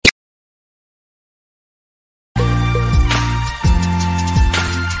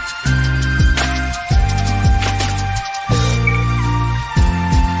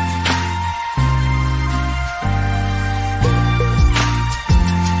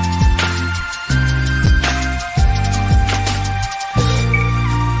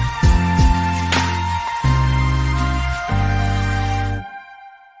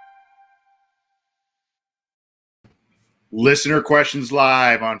Listener questions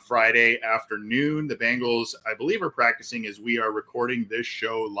live on Friday afternoon. The Bengals, I believe, are practicing as we are recording this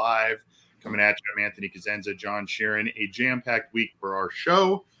show live. Coming at you, I'm Anthony Cosenza, John Sheeran. A jam-packed week for our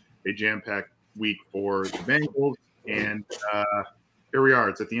show, a jam-packed week for the Bengals. And here we are.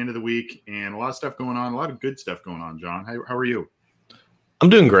 It's at the end of the week and a lot of stuff going on, a lot of good stuff going on, John. How are you? I'm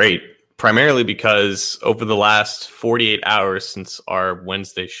doing great, primarily because over the last 48 hours since our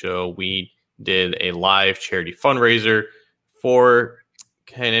Wednesday show, we did a live charity fundraiser for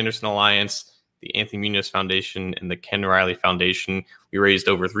Ken Anderson Alliance, the Anthony Munoz Foundation, and the Ken Riley Foundation. We raised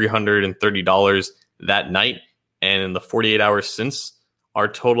over $330 that night. And in the 48 hours since, our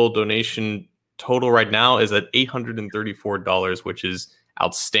total donation total right now is at $834, which is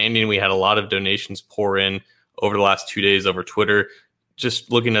outstanding. We had a lot of donations pour in over the last 2 days over Twitter.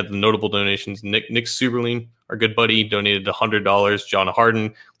 Just looking at the notable donations, Nick Suberline, our good buddy, donated $100. John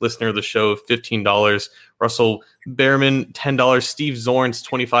Harden, listener of the show, $15. Russell Behrman, $10. Steve Zorns,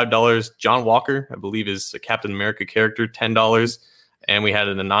 $25. John Walker, I believe is a Captain America character, $10. And we had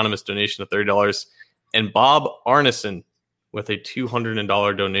an anonymous donation of $30. And Bob Arneson with a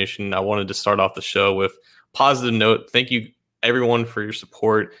 $200 donation. I wanted to start off the show with a positive note. Thank you, everyone, for your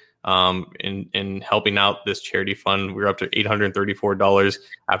support in helping out this charity fund. We're up to $834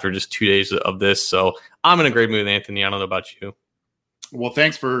 after just 2 days of this. So I'm in a great mood, Anthony. I don't know about you. Well,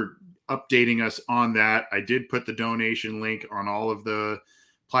 thanks for updating us on that. I did put the donation link on all of the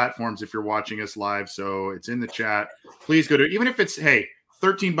platforms if you're watching us live. So it's in the chat. Please go to, even if it's, hey,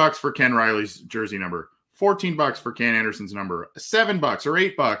 $13 for Ken Riley's jersey number, $14 for Ken Anderson's number, $7 or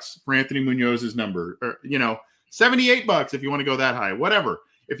 $8 for Anthony Munoz's number, or, $78 if you want to go that high, whatever.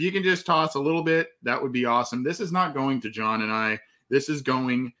 If you can just toss a little bit, that would be awesome. This is not going to John and I. This is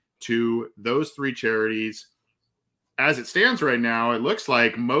going to those three charities. As it stands right now, it looks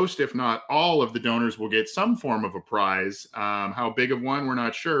like most, if not all, of the donors will get some form of a prize. How big of one, we're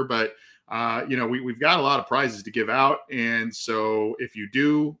not sure, but we've got a lot of prizes to give out. And so if you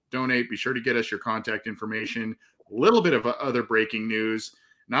do donate, be sure to get us your contact information. A little bit of other breaking news.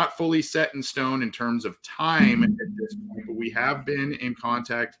 Not fully set in stone in terms of time at this point, but we have been in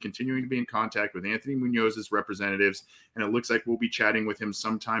contact, continuing to be in contact with Anthony Munoz's representatives, and it looks like we'll be chatting with him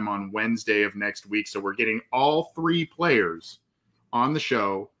sometime on Wednesday of next week. So we're getting all three players on the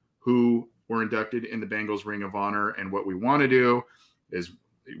show who were inducted in the Bengals Ring of Honor, and what we want to do is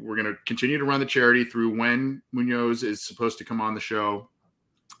we're going to continue to run the charity through when Munoz is supposed to come on the show,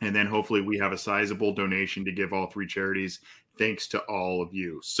 and then hopefully we have a sizable donation to give all three charities. Thanks to all of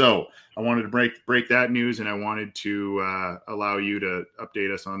you. So I wanted to break that news, and I wanted to allow you to update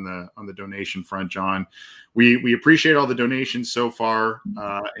us on the donation front, John. We appreciate all the donations so far,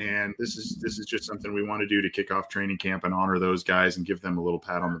 and this is just something we want to do to kick off training camp and honor those guys and give them a little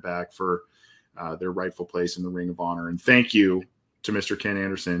pat on the back for their rightful place in the Ring of Honor. And thank you to Mr. Ken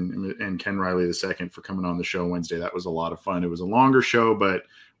Anderson and Ken Riley II for coming on the show Wednesday. That was a lot of fun. It was a longer show, but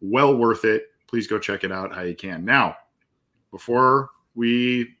well worth it. Please go check it out how you can. Now, before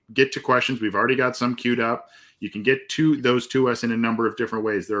we get to questions, we've already got some queued up. You can get those to us in a number of different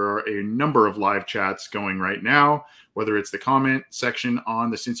ways. There are a number of live chats going right now, whether it's the comment section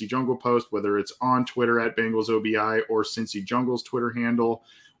on the Cincy Jungle post, whether it's on Twitter at BengalsOBI or Cincy Jungle's Twitter handle,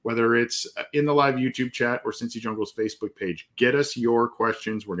 whether it's in the live YouTube chat or Cincy Jungle's Facebook page. Get us your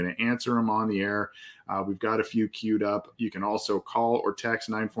questions. We're going to answer them on the air. We've got a few queued up. You can also call or text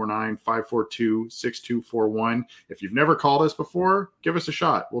 949-542-6241. If you've never called us before, give us a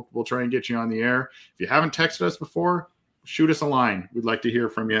shot. We'll try and get you on the air. If you haven't texted us before, shoot us a line. We'd like to hear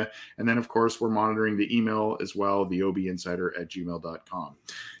from you. And then, of course, we're monitoring the email as well, the obinsider@gmail.com.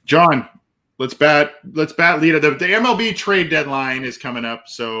 John, let's bat lead. The MLB trade deadline is coming up,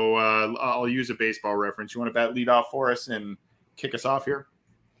 so I'll use a baseball reference. You want to bat lead off for us and kick us off here?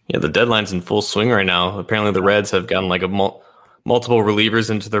 Yeah, the deadline's in full swing right now. Apparently, the Reds have gotten like multiple relievers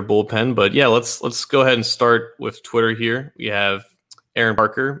into their bullpen. But yeah, let's go ahead and start with Twitter here. We have Aaron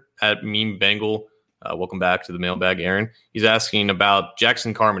Parker at Meme Bengal. Welcome back to the mailbag, Aaron. He's asking about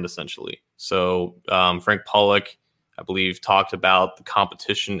Jackson Carman, essentially. So Frank Pollock, I believe, talked about the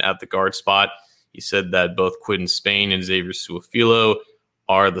competition at the guard spot. He said that both Quinton Spain and Xavier Su'a-Filo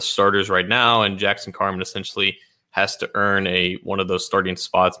are the starters right now, and Jackson Carman essentially has to earn one of those starting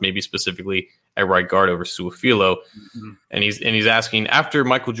spots, maybe specifically at right guard over Su'a-Filo. Mm-hmm. And he's asking, after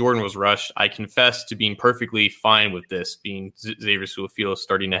Michael Jordan was rushed, I confess to being perfectly fine with this, being Xavier Su'a-Filo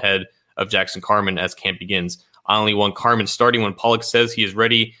starting ahead of Jackson Carman as camp begins. I only want Carman starting when Pollock says he is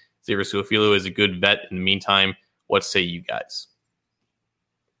ready. Xavier Su'a-Filo is a good vet in the meantime. What say you guys?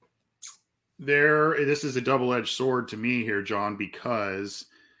 This is a double-edged sword to me here, John, because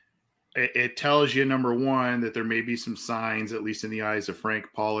it tells you, number one, that there may be some signs, at least in the eyes of Frank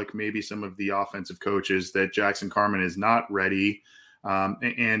Pollock, maybe some of the offensive coaches, that Jackson Carman is not ready.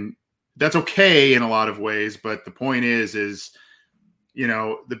 And that's okay in a lot of ways. But the point is,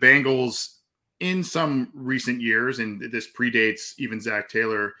 the Bengals in some recent years, and this predates even Zach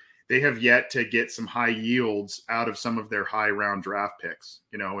Taylor, they have yet to get some high yields out of some of their high round draft picks.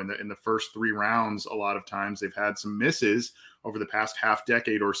 In the first 3 rounds, a lot of times they've had some misses over the past half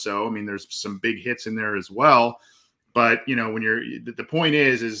decade or so. I mean, there's some big hits in there as well. But, the point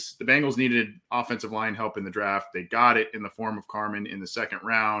is the Bengals needed offensive line help in the draft. They got it in the form of Carman in the second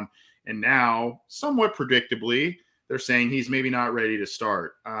round. And now, somewhat predictably, they're saying he's maybe not ready to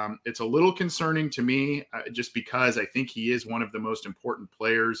start. It's a little concerning to me, just because I think he is one of the most important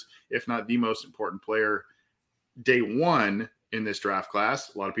players, if not the most important player, day one in this draft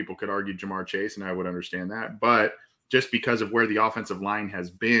class. A lot of people could argue Jamar Chase, and I would understand that. But just because of where the offensive line has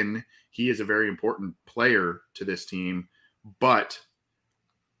been, he is a very important player to this team. But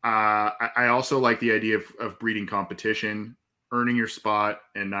I also like the idea of breeding competition, earning your spot,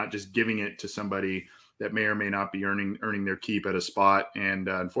 and not just giving it to somebody that may or may not be earning their keep at a spot. And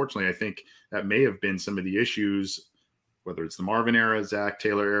unfortunately, I think that may have been some of the issues, whether it's the Marvin era, Zach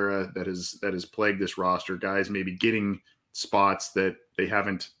Taylor era, that has plagued this roster. Guys maybe getting spots that they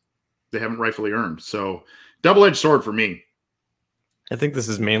haven't rightfully earned. So double-edged sword for me. I think this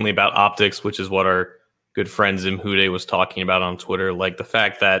is mainly about optics, which is what our good friend Zim Hude was talking about on Twitter. Like the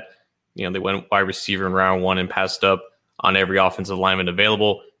fact that, they went wide receiver in round 1 and passed up on every offensive lineman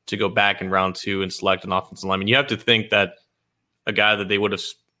available to go back in round 2 and select an offensive lineman. You have to think that a guy that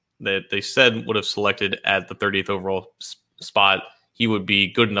they said would have selected at the 30th overall spot, he would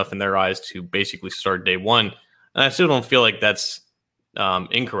be good enough in their eyes to basically start day 1. And I still don't feel like that's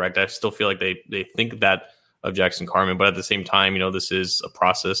incorrect. I still feel like they think that of Jackson Carman, but at the same time, this is a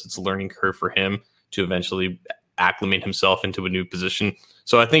process. It's a learning curve for him to eventually acclimate himself into a new position.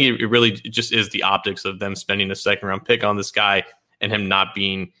 So I think it really just is the optics of them spending a second round pick on this guy and him not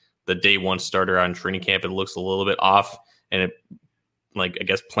being the day 1 starter on training camp. It looks a little bit off, and it, I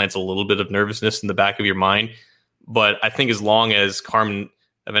guess, plants a little bit of nervousness in the back of your mind. But I think as long as Carman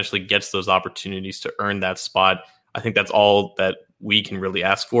eventually gets those opportunities to earn that spot, I think that's all that we can really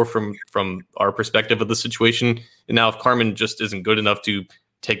ask for from our perspective of the situation. And now if Carman just isn't good enough to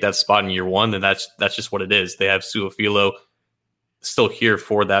take that spot in year 1, then that's just what it is. They have Su'a-Filo still here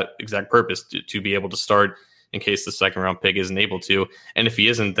for that exact purpose, to be able to start in case the second round pick isn't able to. And if he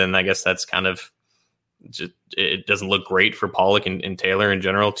isn't, then I guess that's kind of just, it doesn't look great for Pollock and Taylor in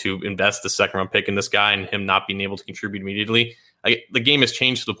general to invest the second round pick in this guy and him not being able to contribute immediately. The game has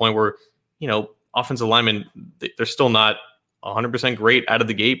changed to the point where, offensive linemen, they're still not 100% great out of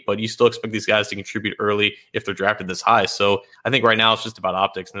the gate, but you still expect these guys to contribute early if they're drafted this high. So I think right now it's just about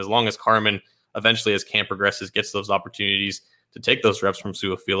optics. And as long as Carman eventually, as camp progresses, gets those opportunities to take those reps from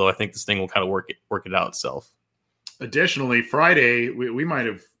Su'a-Filo, I think this thing will kind of work it out itself. Additionally, Friday, we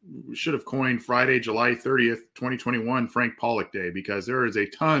should have coined Friday, July 30th, 2021, Frank Pollock Day, because there is a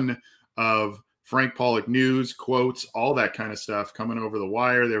ton of Frank Pollock news, quotes, all that kind of stuff coming over the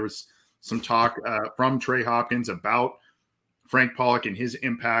wire. There was some talk from Trey Hopkins about Frank Pollock and his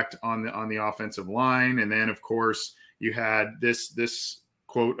impact on the offensive line. And then, of course, you had this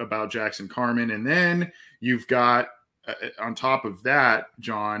quote about Jackson Carman. And then you've got, on top of that,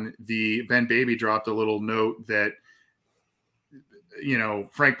 John, the Ben Baby dropped a little note that,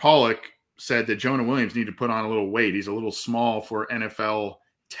 Frank Pollock said that Jonah Williams needed to put on a little weight. He's a little small for NFL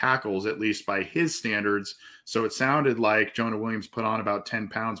tackles, at least by his standards. So it sounded like Jonah Williams put on about 10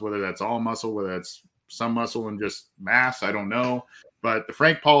 pounds, whether that's all muscle, whether that's some muscle and just mass, I don't know. But the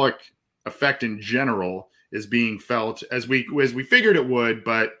Frank Pollock effect in general is being felt as we figured it would,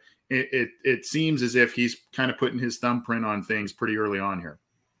 but it seems as if he's kind of putting his thumbprint on things pretty early on here.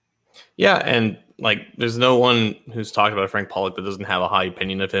 Yeah, and there's no one who's talked about Frank Pollock that doesn't have a high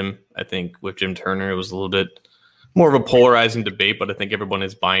opinion of him. I think with Jim Turner, it was a little bit more of a polarizing debate, but I think everyone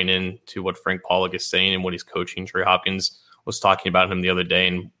is buying in to what Frank Pollock is saying and what he's coaching. Trey Hopkins was talking about him the other day,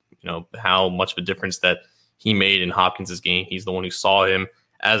 and how much of a difference that he made in Hopkins' game. He's the one who saw him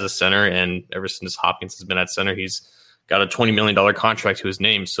as a center, and ever since Hopkins has been at center, he's got a $20 million contract to his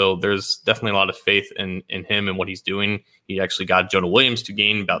name. So there's definitely a lot of faith in him and what he's doing. He actually got Jonah Williams to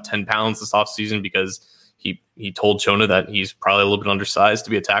gain about 10 pounds this offseason because he told Jonah that he's probably a little bit undersized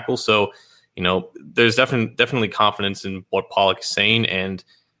to be a tackle. So, there's definitely confidence in what Pollock is saying. And,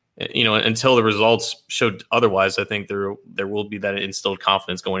 until the results showed otherwise, I think there will be that instilled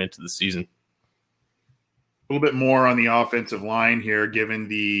confidence going into the season. A little bit more on the offensive line here, given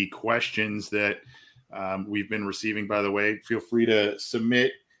the questions that we've been receiving. By the way, feel free to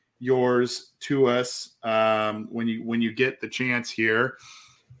submit yours to us when you get the chance here.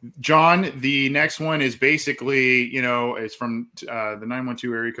 John, the next one is basically, it's from the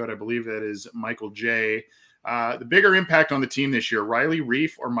 912 area code. I believe that is Michael J. The bigger impact on the team this year, Riley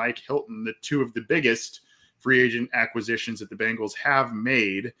Reiff or Mike Hilton, the two of the biggest free agent acquisitions that the Bengals have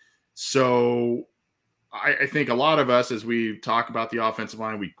made. So I think a lot of us, as we talk about the offensive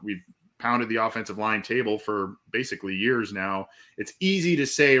line, we've pounded the offensive line table for basically years now. It's easy to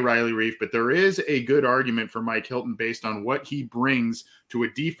say Riley Reiff, but there is a good argument for Mike Hilton based on what he brings to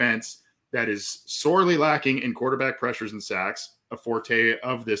a defense that is sorely lacking in quarterback pressures and sacks, a forte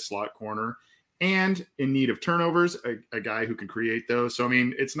of this slot corner, and in need of turnovers, a guy who can create those. So, I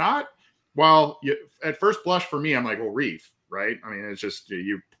mean, it's not, at first blush for me, I'm like, well, Reiff, right? I mean, it's just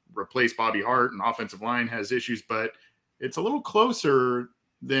you replace Bobby Hart and offensive line has issues, but it's a little closer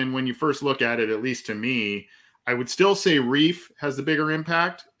than when you first look at it, at least to me. I would still say Reiff has the bigger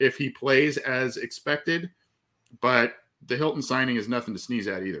impact if he plays as expected, but the Hilton signing is nothing to sneeze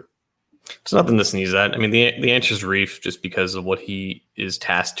at either. It's nothing to sneeze at. I mean, the answer is Reiff just because of what he is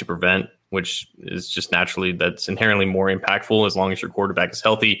tasked to prevent, which is just naturally that's inherently more impactful. As long as your quarterback is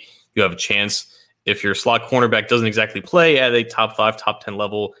healthy, you have a chance. If your slot cornerback doesn't exactly play at a top 5, top 10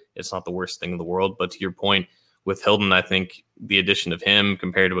 level, it's not the worst thing in the world. But to your point, with Hilton, I think the addition of him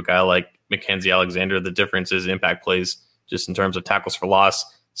compared to a guy like Mackenzie Alexander, the difference is impact plays just in terms of tackles for loss,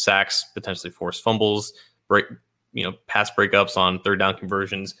 sacks, potentially forced fumbles, pass breakups on third down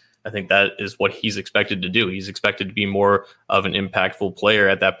conversions. I think that is what he's expected to do. He's expected to be more of an impactful player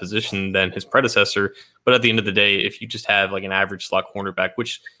at that position than his predecessor. But at the end of the day, if you just have like an average slot cornerback,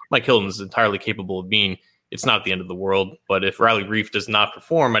 which Mike Hilton is entirely capable of being, it's not the end of the world. But if Riley Reiff does not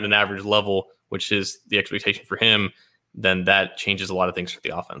perform at an average level, which is the expectation for him, then that changes a lot of things for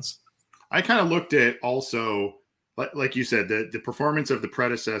the offense. I kind of looked at also, like you said, the performance of the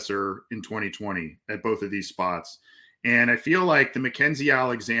predecessor in 2020 at both of these spots. And I feel like the Mackenzie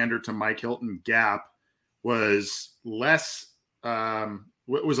Alexander to Mike Hilton gap was less,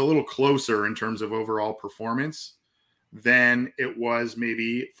 was a little closer in terms of overall performance than it was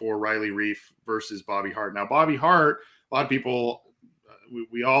maybe for Riley Reiff versus Bobby Hart. Now, Bobby Hart, a lot of people,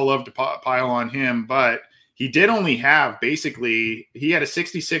 we all love to pile on him, but he did only have he had a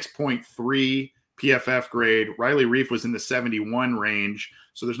 66.3 PFF grade. Riley Reiff was in the 71 range.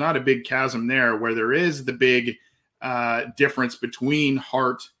 So there's not a big chasm there. Where there is the big difference between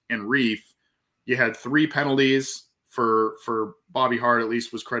Hart and Reiff. You had 3 penalties for Bobby Hart, at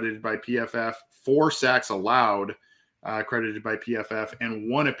least was credited by PFF, 4 sacks allowed, credited by PFF, and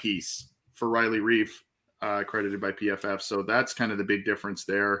 1 apiece for Riley Reiff, credited by PFF. So that's kind of the big difference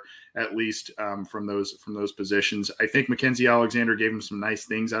there, at least from those positions. I think Mackenzie Alexander gave him some nice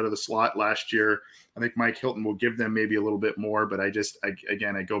things out of the slot last year. I think Mike Hilton will give them maybe a little bit more, but I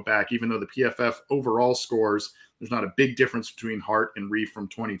go back, even though the PFF overall scores, there's not a big difference between Hart and Reiff from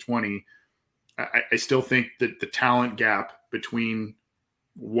 2020. I still think that the talent gap between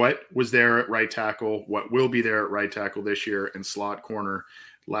what was there at right tackle, what will be there at right tackle this year, and slot corner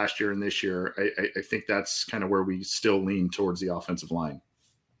last year and this year, I think that's kind of where we still lean towards the offensive line.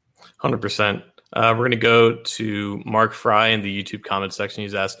 100%. We're going to go to Mark Fry in the YouTube comment section.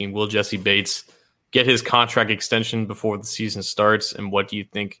 He's asking, will Jessie Bates get his contract extension before the season starts? And what do you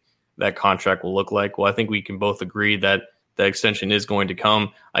think that contract will look like? Well, I think we can both agree that the extension is going to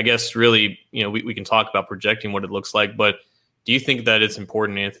come. I guess really, we can talk about projecting what it looks like, but do you think that it's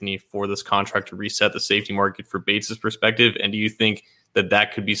important, Anthony, for this contract to reset the safety market for Bates' perspective? And do you think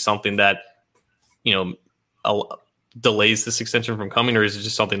that could be something that, delays this extension from coming, or is it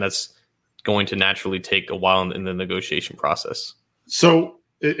just something that's going to naturally take a while in the negotiation process? So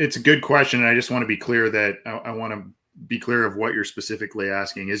it's a good question. And I just want to be clear that I want to be clear of what you're specifically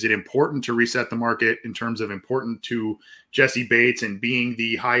asking. Is it important to reset the market in terms of important to Jessie Bates and being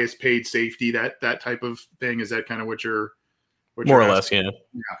the highest paid safety, that type of thing? Is that kind of what you're more or less? Yeah.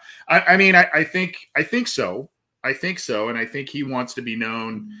 I mean, I think so. I think so. And I think he wants to be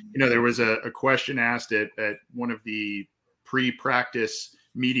known. There was a question asked at one of the pre-practice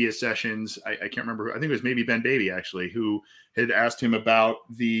media sessions. I can't remember. I think it was maybe Ben Baby, actually, who had asked him about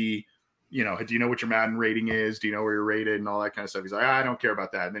the, do you know what your Madden rating is? Do you know where you're rated and all that kind of stuff? He's like, I don't care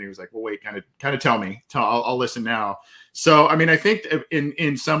about that. And then he was like, well, wait, kind of tell me. I'll listen now. So, I mean, I think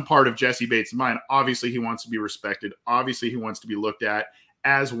in some part of Jessie Bates' mind, obviously he wants to be respected. Obviously he wants to be looked at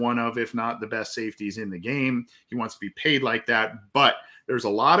as one of, if not the best safeties in the game. He wants to be paid like that. But there's a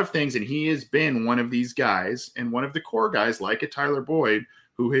lot of things, and he has been one of these guys and one of the core guys like a Tyler Boyd,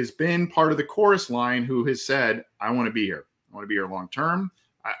 who has been part of the chorus line, who has said, I want to be here. I want to be here long term.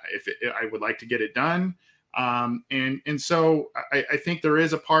 I would like to get it done. And so I think there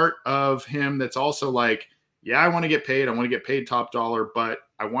is a part of him that's also like, yeah, I want to get paid. I want to get paid top dollar, but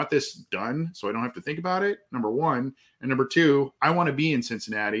I want this done so I don't have to think about it. Number one. And number two, I want to be in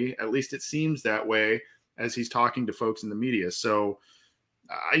Cincinnati. At least it seems that way as he's talking to folks in the media. So,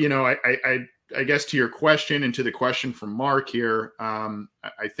 I guess to your question and to the question from Mark here,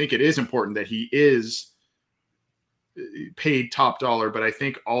 I think it is important that he is paid top dollar, but I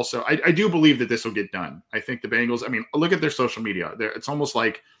think also I do believe that this will get done. I think the Bengals, I mean, look at their social media. It's almost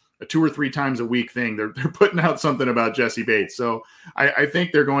like a 2 or 3 times a week thing. They're putting out something about Jesse Bates. So I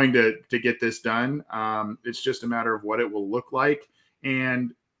think they're going to get this done. It's just a matter of what it will look like.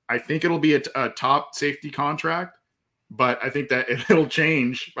 And I think it'll be a top safety contract, but I think that it'll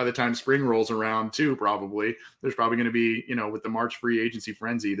change by the time spring rolls around too. Probably there's probably going to be, with the March free agency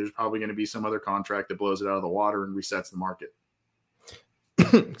frenzy, there's probably going to be some other contract that blows it out of the water and resets the market.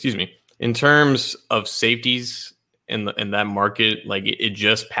 Excuse me. In terms of safeties in that market, like it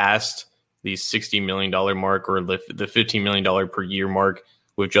just passed the $60 million mark or the $15 million per year mark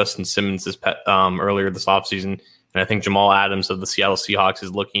with Justin Simmons earlier this offseason. And I think Jamal Adams of the Seattle Seahawks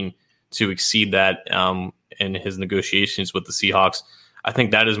is looking to exceed that in his negotiations with the Seahawks. I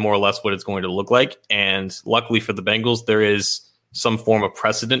think that is more or less what it's going to look like. And luckily for the Bengals, there is some form of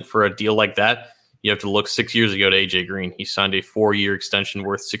precedent for a deal like that. You have to look 6 years ago to AJ Green. He signed a 4-year extension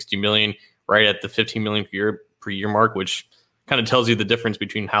worth $60 million, right at the $15 million per year mark, which kind of tells you the difference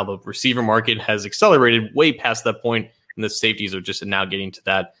between how the receiver market has accelerated way past that point, and the safeties are just now getting to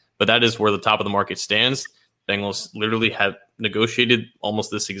that. But that is where the top of the market stands. Bengals literally have negotiated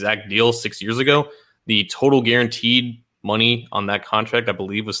almost this exact deal 6 years ago. The total guaranteed money on that contract, I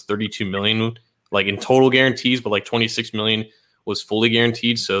believe, was $32 million, like in total guarantees, but like $26 million was fully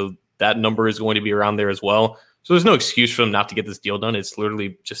guaranteed. So that number is going to be around there as well. So there's no excuse for them not to get this deal done. It's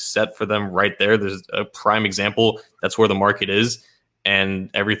literally just set for them right there. There's a prime example. That's where the market is. And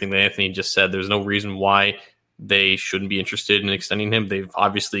everything that Anthony just said, there's no reason why they shouldn't be interested in extending him. They've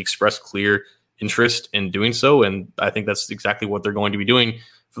obviously expressed clear interest in doing so. And I think that's exactly what they're going to be doing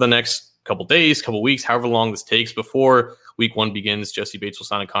for the next couple days, couple weeks, however long this takes before week 1 begins. Jesse Bates will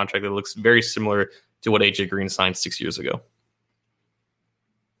sign a contract that looks very similar to what AJ Green signed 6 years ago.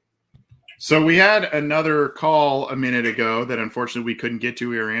 So we had another call a minute ago that unfortunately we couldn't get to.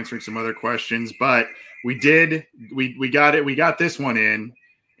 We were answering some other questions, but we did. We got it. We got this one in,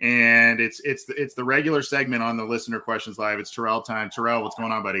 and it's the regular segment on the Listener Questions Live. It's Terrell time. Terrell, what's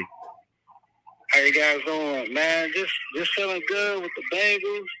going on, buddy? How you guys doing, man? Just feeling good with the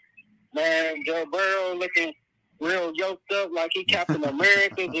Bengals, man. Joe Burrow looking real yoked up like he Captain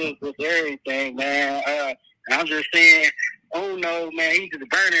America, just with everything, man. And I'm just saying, oh no, man, he's just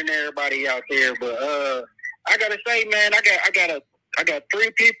burning everybody out there. But I gotta say, man, I got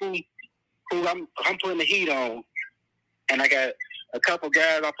 3 people who I'm putting the heat on, and I got a couple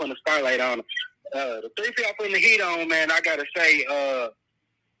guys I'm putting the spotlight on. The 3 people I'm putting the heat on, man, I gotta say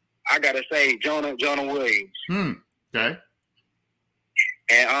Jonah Williams. Okay.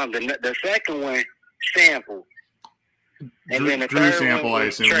 And the second one, Sample. And then the Drew third Sample, one, I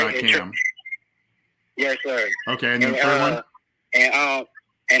assume, not Cam. Yes, sir. Okay, and then the third one?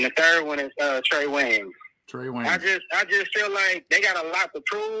 And the third one is Trey Waynes. Trey Waynes. I just feel like they got a lot to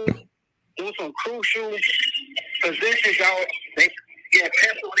prove. Do some crucial positions out. They get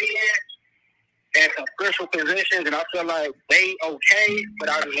penciled in at some crucial positions, and I feel like they okay, but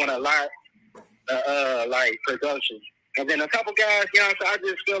I just want a lot like production. And then a couple guys, you know, so I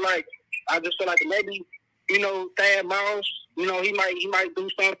just feel like maybe, Thad Mouse, he might do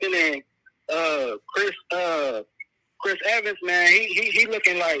something, and Chris Evans, man, he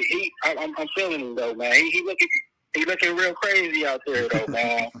looking like I'm feeling him though, man. He looking real crazy out there though,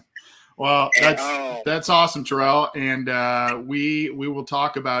 man. Well, that's awesome, Terrell, and we will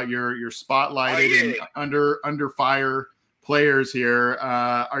talk about your spotlighted and under fire players here.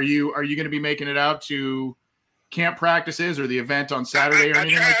 Are you going to be making it out to camp practices or the event on Saturday or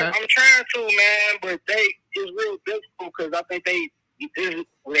anything like that? I'm trying to, man, but it's real difficult because I think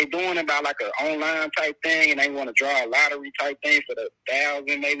they're doing about like an online type thing, and they want to draw a lottery type thing for the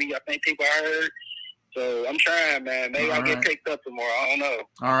 1,000, maybe. I think people I heard. So I'm trying, man. Maybe I'll get picked up tomorrow. I don't know.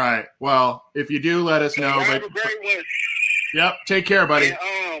 All right. Well, if you do, let us know. Have a great one. Yep. Take care, buddy.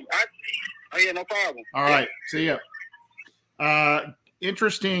 Yeah, no problem. All right. See ya.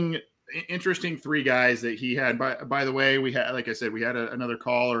 Interesting 3 guys that he had. By the way, we had, like I said, we had another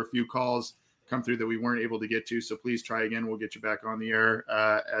call or a few calls come through that we weren't able to get to. So please try again. We'll get you back on the air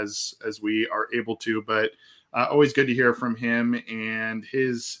as we are able to. But always good to hear from him, and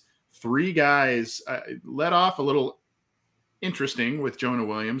his 3 guys led off a little interesting with Jonah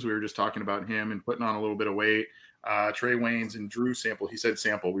Williams. We were just talking about him and putting on a little bit of weight. Trey Waynes and Drew Sample. He said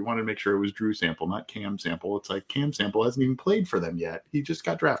Sample. We wanted to make sure it was Drew Sample, not Cam Sample. It's like Cam Sample hasn't even played for them yet. He just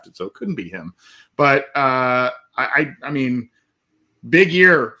got drafted, so it couldn't be him. But I mean, big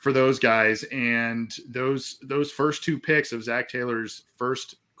year for those guys, and those first 2 picks of Zach Taylor's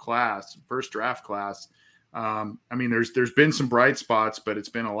first draft class. I mean, there's been some bright spots, but it's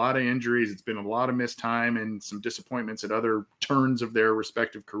been a lot of injuries. It's been a lot of missed time and some disappointments at other turns of their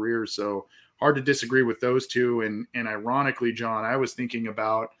respective careers. So hard to disagree with those two. And ironically, John, I was thinking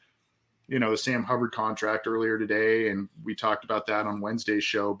about, the Sam Hubbard contract earlier today, and we talked about that on Wednesday's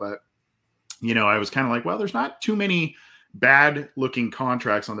show. But, I was kind of like, well, there's not too many bad looking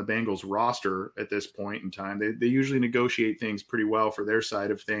contracts on the Bengals roster at this point in time. They usually negotiate things pretty well for their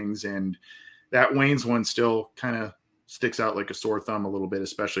side of things. And that Waynes one still kind of sticks out like a sore thumb a little bit,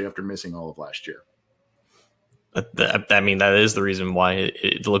 especially after missing all of last year. I mean, that is the reason why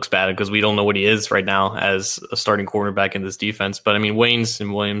it looks bad, because we don't know what he is right now as a starting cornerback in this defense. But I mean, Waynes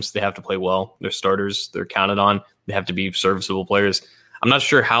and Williams, they have to play well. They're starters. They're counted on. They have to be serviceable players. I'm not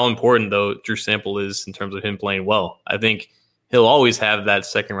sure how important, though, Drew Sample is in terms of him playing well. I think he'll always have that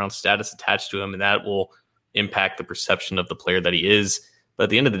second-round status attached to him, and that will impact the perception of the player that he is. But at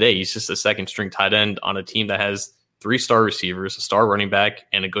the end of the day, he's just a second-string tight end on a team that has 3 star receivers, a star running back,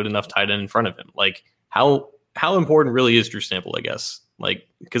 and a good enough tight end in front of him. Like, how important really is Drew Sample, I guess? Like,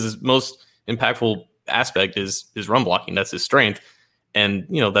 because his most impactful aspect is his run blocking. That's his strength. And,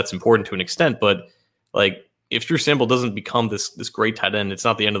 that's important to an extent. But, like, if Drew Sample doesn't become this great tight end, it's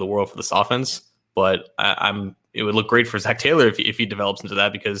not the end of the world for this offense. But it would look great for Zach Taylor if he develops into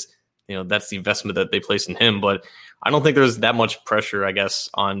that, because, that's the investment that they place in him. But I don't think there's that much pressure, I guess,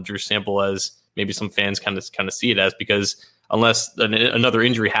 on Drew Sample as maybe some fans kind of see it as, because unless another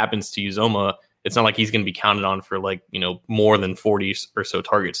injury happens to Uzomah, it's not like he's going to be counted on for more than 40 or so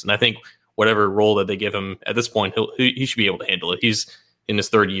targets. And I think whatever role that they give him at this point, he should be able to handle it. He's in his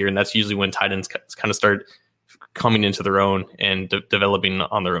 3rd year, and that's usually when tight ends kind of start coming into their own and developing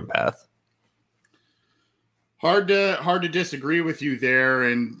on their own path. Hard to disagree with you there.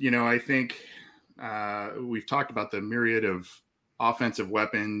 And, I think we've talked about the myriad of offensive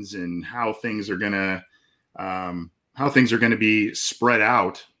weapons and how things are going to be spread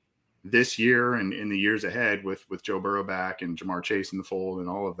out this year and in the years ahead with Joe Burrow back and Jamar Chase in the fold and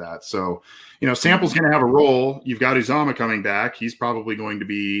all of that. So, Sample's going to have a role. You've got Uzomah coming back. He's probably going to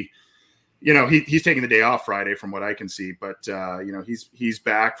be, he's taking the day off Friday from what I can see, but he's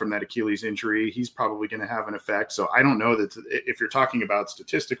back from that Achilles injury. He's probably going to have an effect. So I don't know that if you're talking about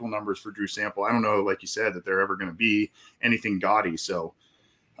statistical numbers for Drew Sample, I don't know, like you said, that they're ever going to be anything gaudy. So,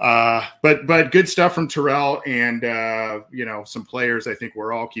 but good stuff from Terrell and, some players I think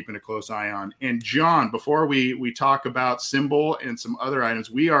we're all keeping a close eye on. And John, before we talk about Symbol and some other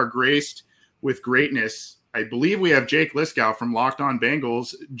items, we are graced with greatness. I believe we have Jake Liskow from Locked On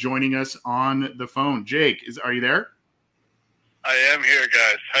Bengals joining us on the phone. Jake, are you there? I am here,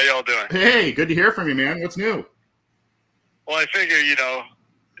 guys. How y'all doing? Hey, good to hear from you, man. What's new? Well, I figure,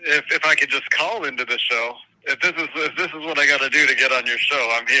 if I could just call into the show, if this is what I got to do to get on your show,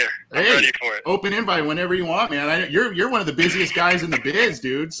 I'm here. I'm ready for it. Open invite whenever you want, man. You're one of the busiest guys in the biz,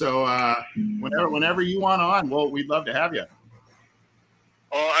 dude. So whenever you want on, well, we'd love to have you.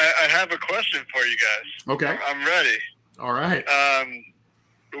 Well, I have a question for you guys. Okay. I'm ready. All right.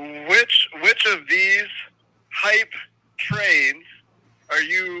 Which of these hype trains are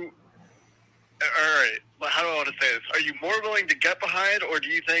you? All right. How do I want to say this? Are you more willing to get behind, or do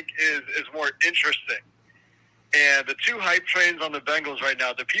you think is more interesting? And the 2 hype trains on the Bengals right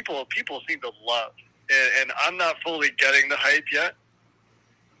now, the people seem to love, and I'm not fully getting the hype yet,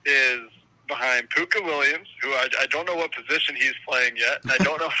 is behind Puka Williams, who I don't know what position he's playing yet, and I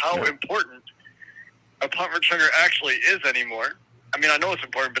don't know how important a punt returner actually is anymore. I mean, I know it's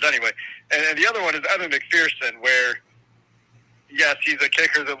important, but anyway. And the other one is Evan McPherson, where, yes, he's a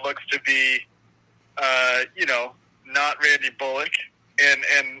kicker that looks to be, not Randy Bullock, and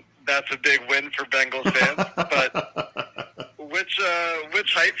that's a big win for Bengals fans. But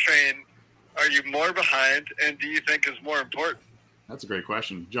which hype train are you more behind, and do you think is more important? That's a great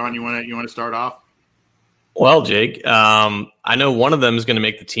question. John, you want to start off? Well, Jake, I know one of them is going to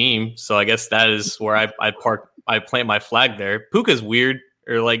make the team, so I guess that is where I plant my flag there. Puka's weird,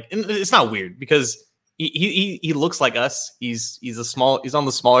 or like, it's not weird because he looks like us. He's on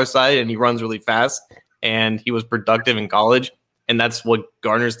the smaller side, and he runs really fast, and he was productive in college, and that's what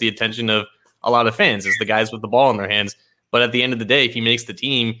garners the attention of a lot of fans, is the guys with the ball in their hands. But at the end of the day, if he makes the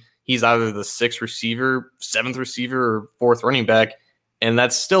team, he's either the 6th receiver, 7th receiver, or 4th running back, and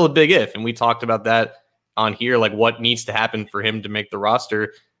that's still a big if. And we talked about that on here, like what needs to happen for him to make the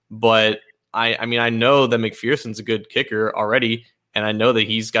roster. But I mean, I know that McPherson's a good kicker already, and I know that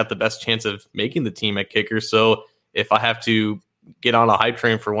he's got the best chance of making the team at kicker. So if I have to get on a hype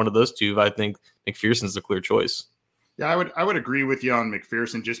train for one of those two, I think McPherson's the clear choice. Yeah, I would agree with you on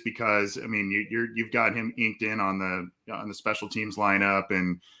McPherson just because, I mean, you've got him inked in on the special teams lineup,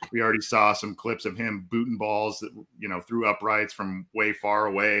 and we already saw some clips of him booting balls that, you know, through uprights from way far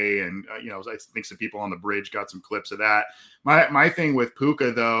away, and you know, I think some people on the bridge got some clips of that. My thing with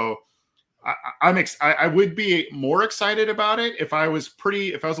Puka though, I would be more excited about it if I was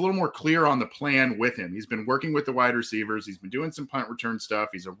a little more clear on the plan with him. He's been working with the wide receivers. He's been doing some punt return stuff.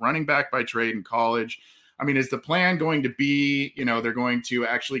 He's a running back by trade in college. I mean, is the plan going to be, you know, they're going to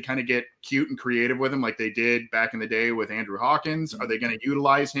actually kind of get cute and creative with him like they did back in the day with Andrew Hawkins? Are they going to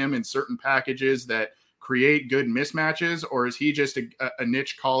utilize him in certain packages that create good mismatches? Or is he just a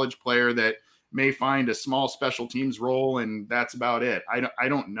niche college player that may find a small special teams role and that's about it? I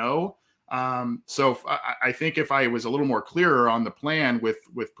don't know. So I think if I was a little more clearer on the plan with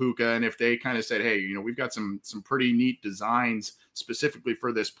Puka, and if they kind of said, hey, you know, we've got some pretty neat designs specifically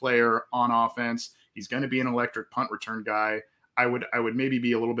for this player on offense, he's going to be an electric punt return guy, I would maybe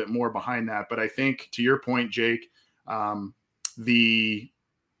be a little bit more behind that. But I think, to your point, Jake, the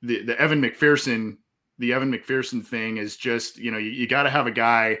Evan McPherson thing is just, you know, you got to have a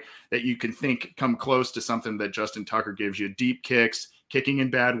guy that you can think come close to something that Justin Tucker gives you: deep kicks, kicking in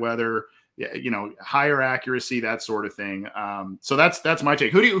bad weather, you know, higher accuracy, that sort of thing. So that's my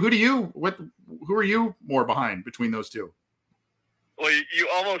take. Who are you more behind between those two? Well, you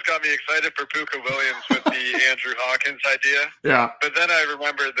almost got me excited for Puka Williams with the Andrew Hawkins idea. Yeah. But then I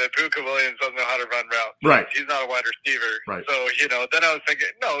remembered that Puka Williams doesn't know how to run routes. Right. He's not a wide receiver. Right. So, you know, then I was thinking,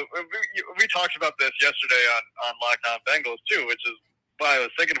 no, we talked about this yesterday on Locked On Bengals too, which is why I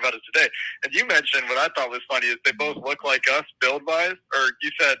was thinking about it today. And you mentioned what I thought was funny is they both look like us build-wise, or you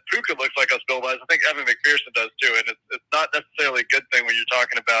said Puka looks like us build-wise. I think Evan McPherson does too. And it's not necessarily a good thing when you're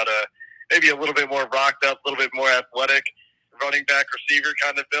talking about maybe a little bit more rocked up, a little bit more athletic running back receiver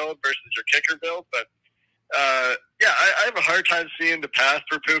kind of build versus your kicker build. But yeah, I have a hard time seeing the path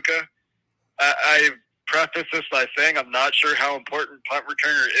for Puka. I preface this by saying I'm not sure how important punt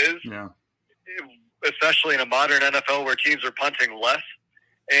returner is, especially in a modern NFL where teams are punting less,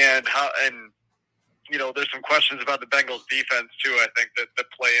 and you know, there's some questions about the Bengals defense too, I think, that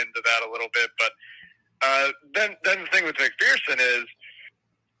play into that a little bit. But then the thing with McPherson is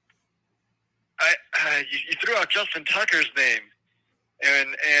you threw out Justin Tucker's name,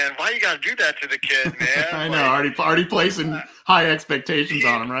 and why you got to do that to the kid, man? I know, already placing high expectations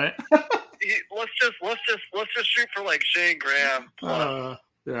on him, right? Let's just shoot for like Shane Graham plus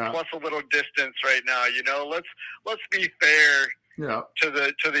a little distance right now. You know, let's be fair. Yeah. To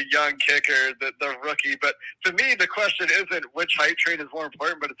the young kicker, the rookie. But to me, the question isn't which hype train is more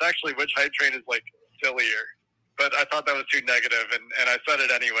important, but it's actually which hype train is like sillier. But I thought that was too negative, and I said it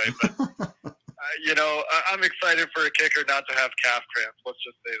anyway. But you know, I'm excited for a kicker not to have calf cramps. Let's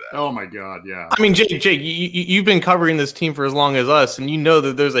just say that. Oh my God, yeah. I mean, Jake, you've been covering this team for as long as us, and you know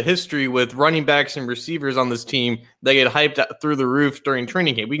that there's a history with running backs and receivers on this team that get hyped through the roof during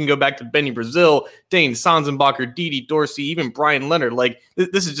training camp. We can go back to Benny Brazil, Dane Sanzenbacher, Dede Dorsey, even Brian Leonard. Like,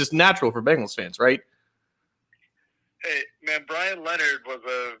 this is just natural for Bengals fans, right? Hey, man, Brian Leonard was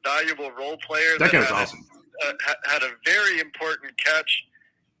a valuable role player. That guy was awesome. Had a very important catch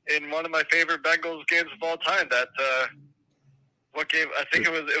in one of my favorite Bengals games of all time. That what game? I think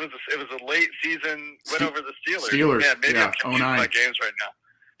it was a late season win over the Steelers. Man, maybe I'm confused my games right now.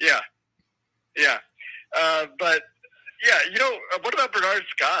 Yeah. But yeah, you know, what about Bernard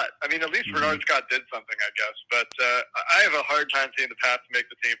Scott? I mean, at least Bernard Scott did something, I guess. But I have a hard time seeing the path to make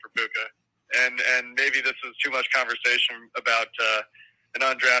the team for Puka. And maybe this is too much conversation about an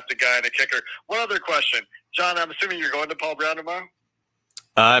undrafted guy and a kicker. One other question, John. I'm assuming you're going to Paul Brown tomorrow.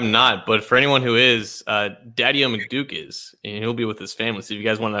 I'm not, but for anyone who is, Daddy-O McDuke is, and he'll be with his family. So if you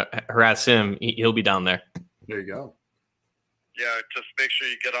guys want to harass him, he'll be down there. There you go. Yeah, just make sure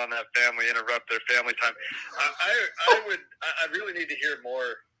you get on that family, interrupt their family time. I really need to hear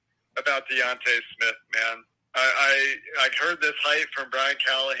more about Deontay Smith, man. I heard this hype from Brian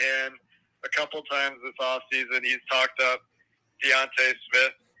Callahan a couple times this offseason. He's talked up Deontay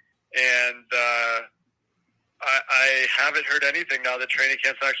Smith, and I haven't heard anything now that training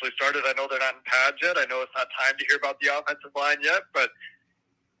camp's actually started. I know they're not in pads yet. I know it's not time to hear about the offensive line yet, but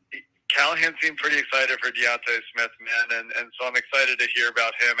Callahan seemed pretty excited for Deontay Smith, man, and so I'm excited to hear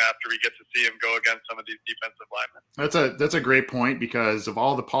about him after we get to see him go against some of these defensive linemen. That's a great point, because of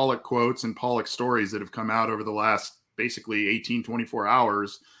all the Pollock quotes and Pollock stories that have come out over the last basically 18, 24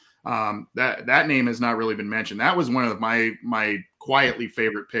 hours, That name has not really been mentioned. That was one of my quietly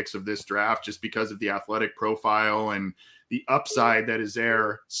favorite picks of this draft, just because of the athletic profile and the upside that is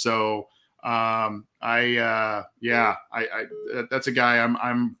there. So that's a guy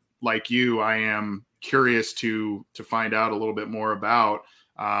I'm like you. I am curious to find out a little bit more about.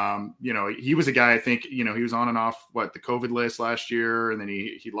 He was a guy, I think, he was on and off the COVID list last year, and then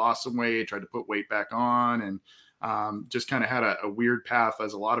he lost some weight, tried to put weight back on, and just kind of had a weird path,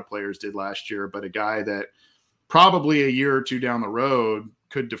 as a lot of players did last year, but a guy that probably a year or two down the road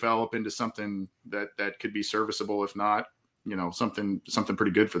could develop into something that could be serviceable, if not, something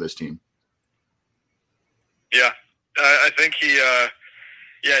pretty good for this team. Yeah. I think he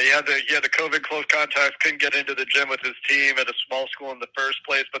had the COVID close contacts, couldn't get into the gym with his team at a small school in the first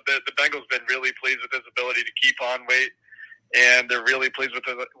place, but the Bengals been really pleased with his ability to keep on weight, and they're really pleased with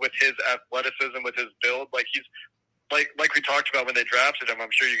his athleticism, with his build. Like, he's like we talked about when they drafted him,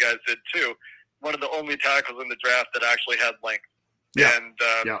 I'm sure you guys did too, one of the only tackles in the draft that actually had length. Yeah. And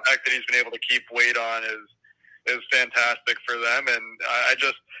the fact that he's been able to keep weight on is fantastic for them. And I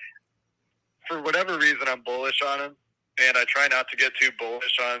just, for whatever reason, I'm bullish on him. And I try not to get too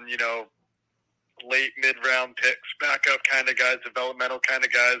bullish on, late mid-round picks, backup kind of guys, developmental kind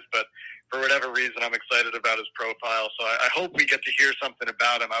of guys. But for whatever reason, I'm excited about his profile. So I hope we get to hear something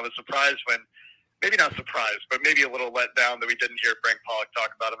about him. I was surprised when, maybe not surprised, but maybe a little let down that we didn't hear Frank Pollock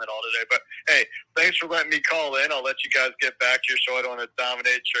talk about him at all today. But, hey, thanks for letting me call in. I'll let you guys get back to your show. I don't want to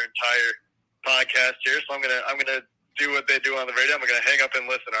dominate your entire podcast here. So I'm gonna do what they do on the radio. I'm going to hang up and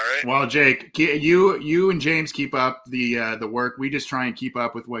listen, all right? Well, Jake, you and James keep up the work. We just try and keep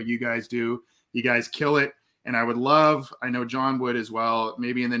up with what you guys do. You guys kill it. And I would love, I know John would as well,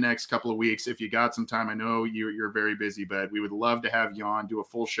 maybe in the next couple of weeks, if you got some time. I know you're very busy, but we would love to have you on, do a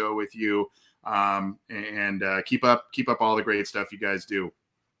full show with you, and keep up all the great stuff you guys do.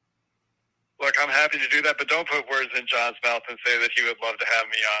 Look, I'm happy to do that, but don't put words in John's mouth and say that he would love to have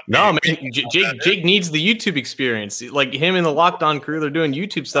me on. No, man, Jake needs the YouTube experience. Like, him and the Locked On crew, they're doing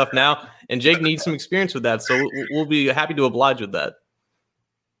YouTube stuff now, and Jake needs some experience with that. So we'll be happy to oblige with that.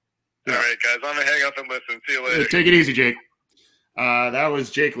 All right, guys, I'm going to hang up and listen. See you later. Take it easy, Jake. That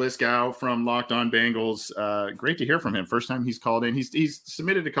was Jake Liskow from Locked On Bengals. Great to hear from him. First time he's called in. He's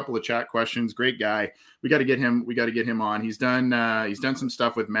submitted a couple of chat questions. Great guy. We got to get him on. He's done some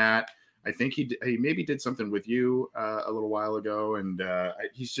stuff with Matt. I think he maybe did something with you a little while ago, and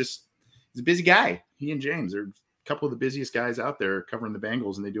he's a busy guy. He and James are a couple of the busiest guys out there covering the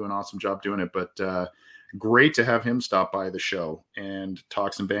Bengals, and they do an awesome job doing it. But great to have him stop by the show and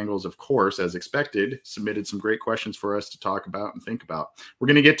talk some Bengals, of course, as expected. Submitted some great questions for us to talk about and think about. We're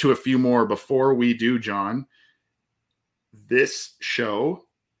going to get to a few more before we do, John. This show,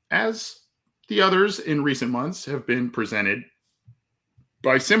 as the others in recent months, have been presented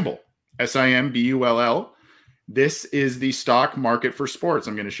by SimBull. SimBull. This is the stock market for sports.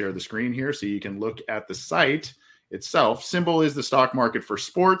 I'm going to share the screen here so you can look at the site itself. SimBull is the stock market for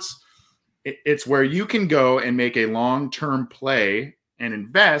sports. It's where you can go and make a long-term play and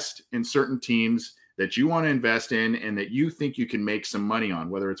invest in certain teams that you want to invest in and that you think you can make some money on,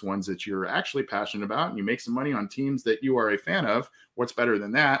 whether it's ones that you're actually passionate about and you make some money on teams that you are a fan of. What's better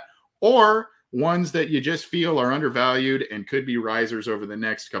than that? Or ones that you just feel are undervalued and could be risers over the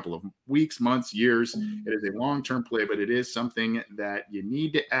next couple of weeks, months, years. It is a long-term play, but it is something that you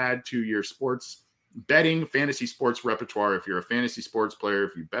need to add to your sports betting, fantasy sports repertoire. If you're a fantasy sports player,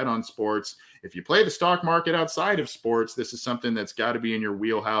 if you bet on sports, if you play the stock market outside of sports, this is something that's got to be in your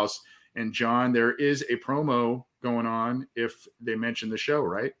wheelhouse. And John, there is a promo going on if they mention the show,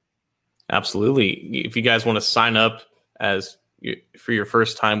 right? Absolutely. If you guys want to sign up for your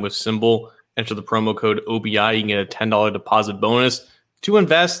first time with SimBull, enter the promo code OBI. You can get a $10 deposit bonus to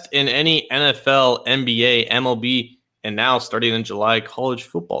invest in any NFL, NBA, MLB, and now starting in July, college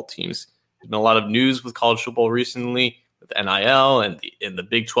football teams. There's been a lot of news with college football recently with NIL and the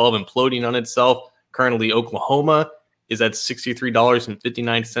Big 12 imploding on itself. Currently, Oklahoma is at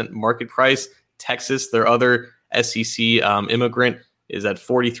 $63.59 market price. Texas, their other SEC immigrant, is at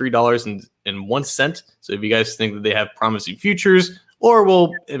 $43.01. So if you guys think that they have promising futures or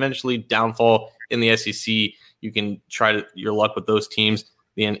will eventually downfall in the SEC, you can try your luck with those teams.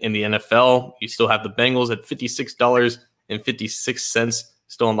 In the NFL, you still have the Bengals at $56.56,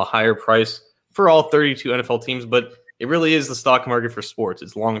 still on the higher price for all 32 NFL teams. But it really is the stock market for sports.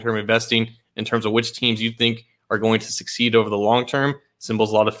 It's long-term investing in terms of which teams you think are going to succeed over the long term.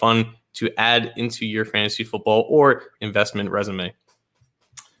 SimBull's a lot of fun to add into your fantasy football or investment resume.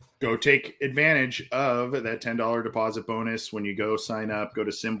 Go take advantage of that $10 deposit bonus when you go sign up. Go to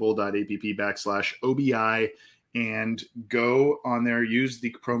simbull.app/OBI and go on there, use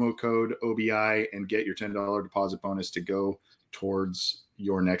the promo code OBI and get your $10 deposit bonus to go towards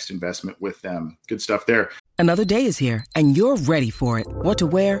your next investment with them. Good stuff there. Another day is here, and you're ready for it. What to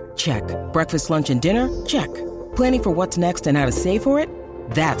wear? Check. Breakfast, lunch, and dinner? Check. Planning for what's next and how to save for it?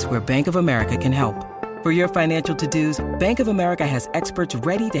 That's where Bank of America can help. For your financial to-dos, Bank of America has experts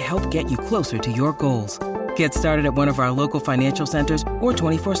ready to help get you closer to your goals. Get started at one of our local financial centers or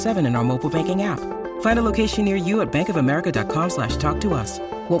 24/7 in our mobile banking app. Find a location near you at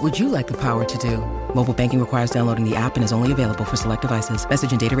bankofamerica.com/talktous. What would you like the power to do? Mobile banking requires downloading the app and is only available for select devices.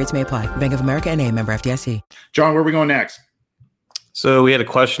 Message and data rates may apply. Bank of America N.A., member FDIC. John, where are we going next? So we had a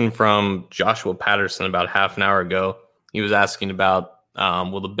question from Joshua Patterson about half an hour ago. He was asking about,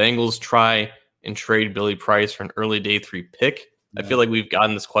 will the Bengals try and trade Billy Price for an early day 3 pick? I feel like we've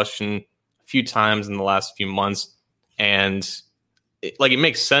gotten this question a few times in the last few months, and it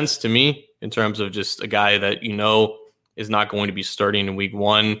makes sense to me in terms of just a guy that is not going to be starting in week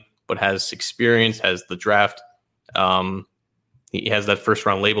 1, but has experience, has the draft. He has that first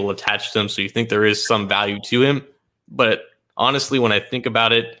round label attached to him, so you think there is some value to him. But honestly, when I think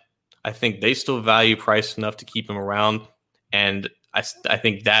about it, I think they still value Price enough to keep him around, and I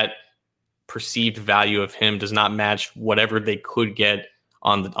think that perceived value of him does not match whatever they could get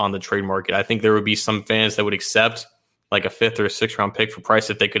on the trade market. I think there would be some fans that would accept like a 5th or a 6th round pick for Price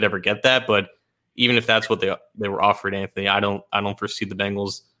if they could ever get that. But even if that's what they were offered, Anthony, I don't foresee the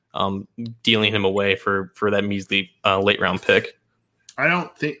Bengals dealing him away for that measly late round pick. I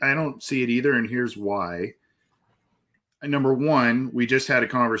don't see it either, and here's why. Number one, we just had a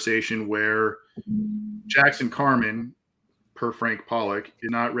conversation where Jackson Carman, per Frank Pollock,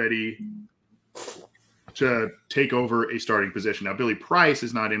 is not ready to take over a starting position. Now, Billy Price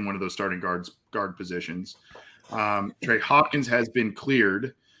is not in one of those starting guard positions. Trey Hopkins has been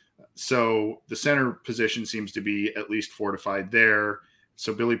cleared, so the center position seems to be at least fortified there.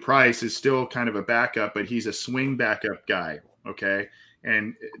 So Billy Price is still kind of a backup, but he's a swing backup guy, okay?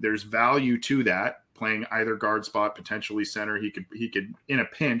 And there's value to that, playing either guard spot, potentially center. He could in a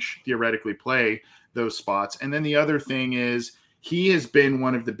pinch theoretically play those spots. And then the other thing is he has been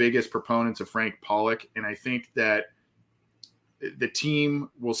one of the biggest proponents of Frank Pollock, and I think that the team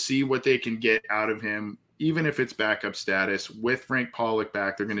will see what they can get out of him, even if it's backup status. With Frank Pollock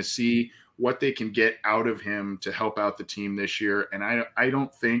back, they're going to see what they can get out of him to help out the team this year. And I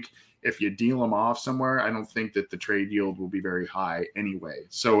don't think if you deal him off somewhere, I don't think that the trade yield will be very high anyway.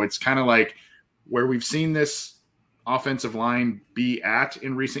 So it's kind of like where we've seen this offensive line be at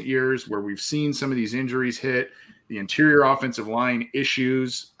in recent years, where we've seen some of these injuries hit, the interior offensive line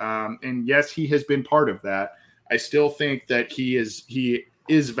issues. And yes, he has been part of that. I still think that he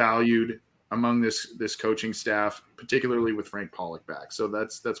is valued among this coaching staff, particularly with Frank Pollock back. So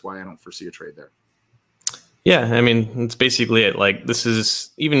that's why I don't foresee a trade there. Yeah, I mean, it's basically it. Like, this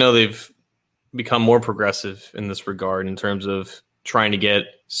is, even though they've become more progressive in this regard in terms of trying to get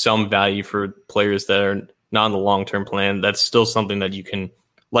some value for players that are not on the long-term plan, that's still something that you can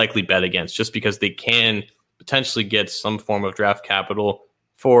likely bet against, just because they can potentially get some form of draft capital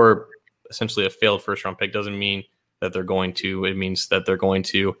for essentially a failed first-round pick. Doesn't mean that they're going to. It means that they're going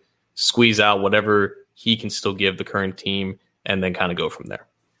to squeeze out whatever he can still give the current team and then kind of go from there.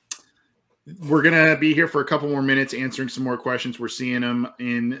 We're going to be here for a couple more minutes answering some more questions. We're seeing them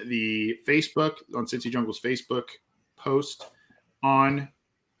in the Facebook, on Cincy Jungle's Facebook post, on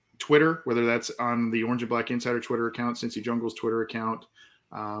Twitter, whether that's on the Orange and Black Insider Twitter account, Cincy Jungle's Twitter account,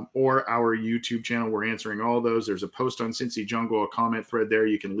 or our YouTube channel. We're answering all those. There's a post on Cincy Jungle, a comment thread there.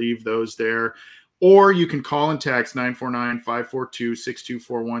 You can leave those there. Or you can call and text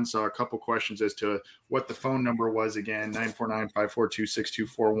 949-542-6241. Saw a couple questions as to what the phone number was again,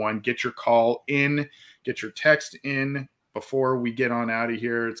 949-542-6241. Get your call in, get your text in before we get on out of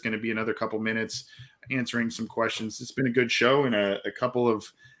here. It's going to be another couple minutes answering some questions. It's been a good show and a couple of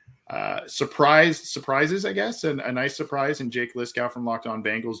surprises, I guess, and a nice surprise. And Jake Liskow from Locked On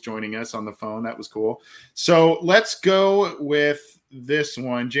Bengals joining us on the phone. That was cool. So let's go with this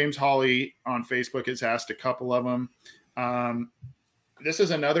one. James Hawley on Facebook has asked a couple of them. This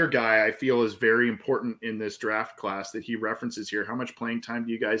is another guy I feel is very important in this draft class that he references here. How much playing time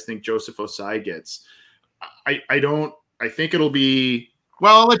do you guys think Joseph Osai gets? I think it'll be,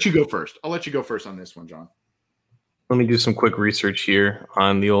 well, I'll let you go first. I'll let you go first on this one, John. Let me do some quick research here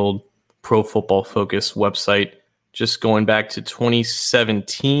on the old Pro Football Focus website. Just going back to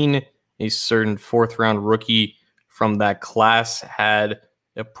 2017, a certain 4th-round rookie from that class had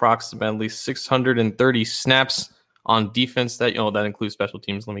approximately 630 snaps on defense. That includes special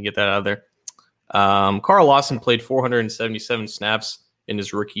teams. Let me get that out of there. Carl Lawson played 477 snaps in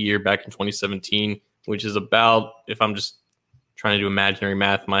his rookie year back in 2017. which is about, if I'm just trying to do imaginary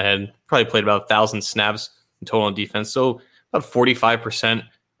math in my head, probably played about 1,000 snaps in total on defense. So about 45%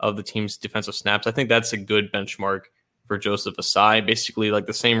 of the team's defensive snaps. I think that's a good benchmark for Joseph Ossai. Basically like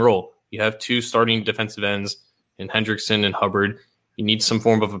the same role. You have two starting defensive ends in Hendrickson and Hubbard. You need some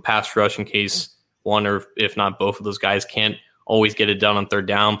form of a pass rush in case one or if not both of those guys can't always get it done on third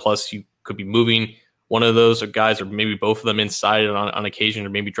down. Plus you could be moving one of those guys or maybe both of them inside on occasion, or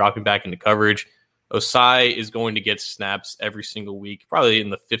maybe dropping back into coverage. Ossai is going to get snaps every single week, probably in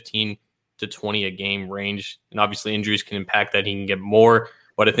the 15 to 20 a game range. And obviously injuries can impact that. He can get more,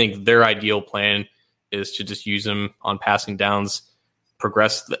 but I think their ideal plan is to just use him on passing downs,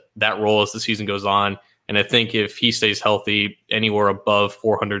 progress that role as the season goes on. And I think if he stays healthy, anywhere above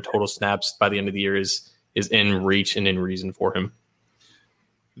 400 total snaps by the end of the year is in reach and in reason for him.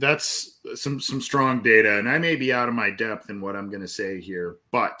 That's some strong data, and I may be out of my depth in what I'm going to say here,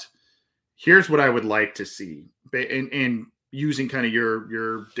 but here's what I would like to see. And using kind of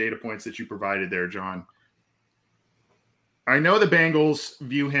your data points that you provided there, John. I know the Bengals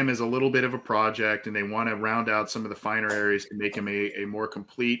view him as a little bit of a project, and they want to round out some of the finer areas to make him a more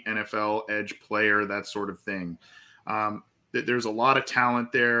complete NFL edge player, that sort of thing. There's a lot of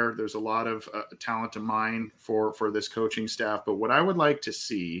talent there. There's a lot of talent to mine for this coaching staff. But what I would like to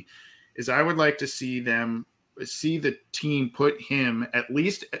see is I would like to see the team put him, at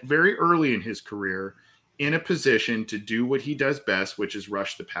least very early in his career, in a position to do what he does best, which is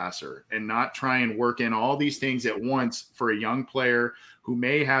rush the passer, and not try and work in all these things at once for a young player who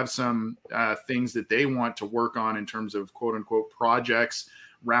may have some things that they want to work on in terms of quote unquote projects,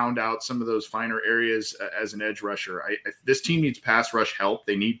 round out some of those finer areas as an edge rusher. This team needs pass rush help.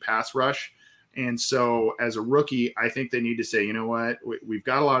 They need pass rush. And so as a rookie, I think they need to say, you know what, we've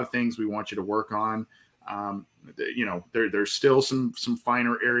got a lot of things we want you to work on. There's still some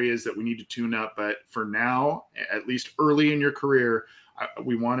finer areas that we need to tune up, but for now, at least early in your career,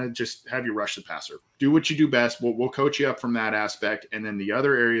 we want to just have you rush the passer. Do what you do best. We'll coach you up from that aspect, and then the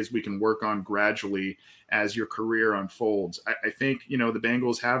other areas we can work on gradually as your career unfolds. I think the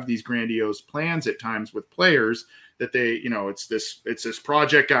Bengals have these grandiose plans at times with players that they, it's this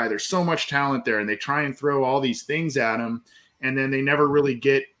project guy. There's so much talent there, and they try and throw all these things at him, and then they never really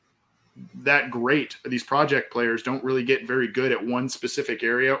get that great. These project players don't really get very good at one specific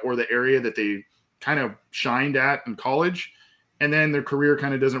area or the area that they kind of shined at in college. And then their career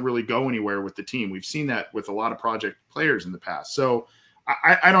kind of doesn't really go anywhere with the team. We've seen that with a lot of project players in the past. So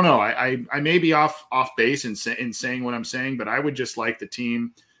I don't know. I may be off base in saying what I'm saying, but I would just like the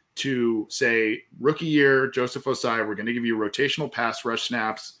team to say, rookie year, Joseph Ossai, we're going to give you rotational pass rush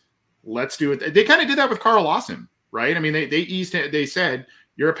snaps. Let's do it. They kind of did that with Carl Lawson, right? I mean, they said,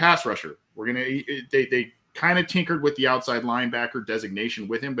 you're a pass rusher. They kind of tinkered with the outside linebacker designation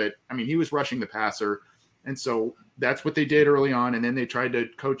with him, but I mean, he was rushing the passer. And so that's what they did early on. And then they tried to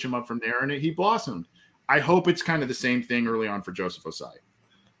coach him up from there, and he blossomed. I hope it's kind of the same thing early on for Joseph Ossai.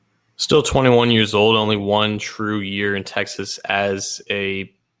 Still 21 years old, only one true year in Texas as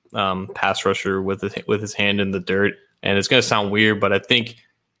a pass rusher with his hand in the dirt. And it's going to sound weird, but I think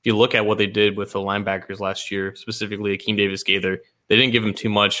if you look at what they did with the linebackers last year, specifically Akeem Davis-Gaither, they didn't give him too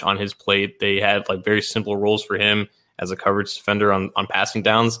much on his plate. They had like very simple roles for him as a coverage defender on passing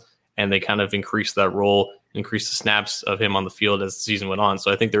downs, and they kind of increased that role, increased the snaps of him on the field as the season went on. So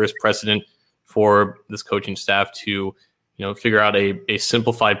I think there is precedent for this coaching staff to, figure out a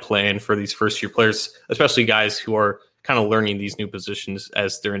simplified plan for these first-year players, especially guys who are kind of learning these new positions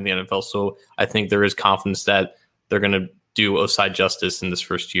as they're in the NFL. So I think there is confidence that they're going to do Ossai justice in this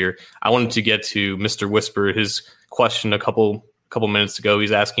first year. I wanted to get to Mr. Whisper, his question a couple minutes ago.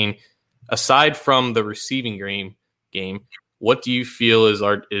 He's asking, aside from the receiving game, what do you feel is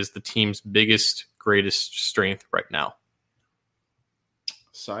the team's greatest strength right now?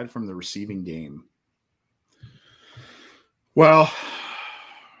 Aside from the receiving game. Well,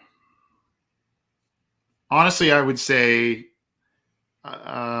 honestly, I would say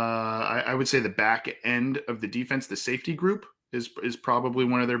the back end of the defense, the safety group is probably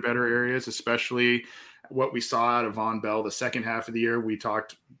one of their better areas, especially what we saw out of Von Bell the second half of the year. We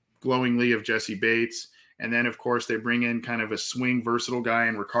talked glowingly of Jesse Bates. And then, of course, they bring in kind of a swing versatile guy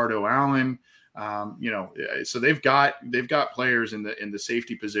in Ricardo Allen. So they've got players in the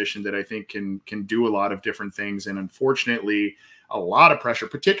safety position that I think can do a lot of different things. And unfortunately, a lot of pressure,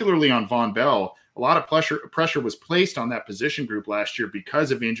 particularly on Von Bell, a lot of pressure was placed on that position group last year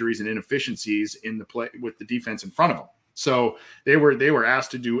because of injuries and inefficiencies in the play with the defense in front of them. So they were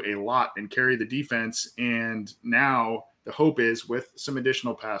asked to do a lot and carry the defense. And now the hope is with some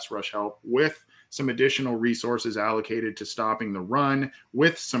additional pass rush help, with some additional resources allocated to stopping the run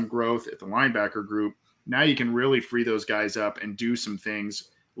with some growth at the linebacker group, now you can really free those guys up and do some things.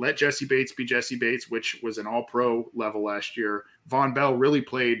 Let Jesse Bates be Jesse Bates, which was an all-pro level last year. Von Bell really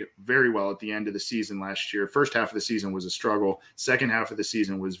played very well at the end of the season last year. First half of the season was a struggle. Second half of the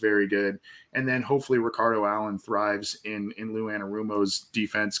season was very good. And then hopefully Ricardo Allen thrives in Lou Anarumo's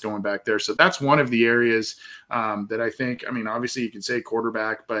defense going back there. So that's one of the areas that I think, I mean, obviously you can say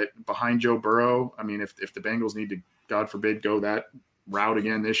quarterback, but behind Joe Burrow, I mean, if the Bengals need to, God forbid, go that route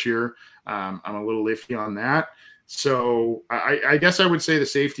again this year, I'm a little iffy on that. So I guess I would say the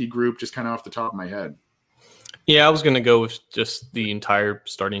safety group just kind of off the top of my head. Yeah, I was going to go with just the entire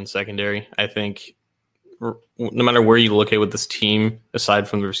starting secondary. I think no matter where you look at with this team, aside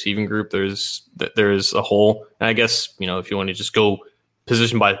from the receiving group, there's a hole. And I guess, if you want to just go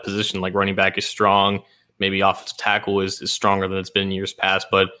position by position, like running back is strong, maybe offensive tackle is stronger than it's been in years past.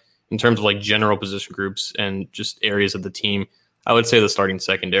 But in terms of like general position groups and just areas of the team, I would say the starting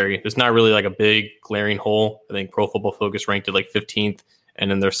secondary. There's not really like a big glaring hole. I think Pro Football Focus ranked it like 15th,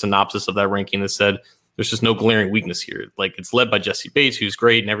 and then their synopsis of that ranking that said there's just no glaring weakness here. Like, it's led by Jesse Bates, who's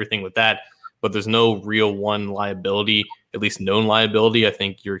great and everything with that, but there's no real one liability, at least known liability. I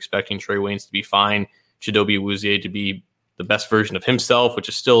think you're expecting Trey Waynes to be fine, Chidobe Awuzie to be the best version of himself, which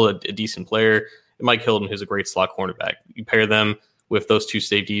is still a decent player, and Mike Hilton, who's a great slot cornerback. You pair them with those two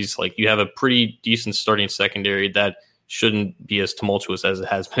safeties, like you have a pretty decent starting secondary that shouldn't be as tumultuous as it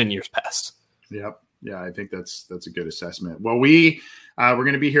has been in years past. Yep. Yeah, I think that's a good assessment. Well, we're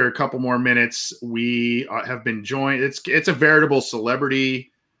going to be here a couple more minutes. We have been joined. It's a veritable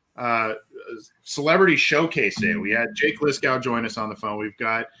celebrity showcase day. We had Jake Liskow join us on the phone. We've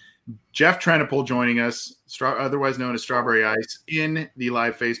got Jeff Trenopole joining us, otherwise known as Strawberry Ice, in the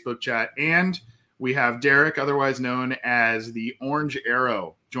live Facebook chat. And we have Derek, otherwise known as the Orange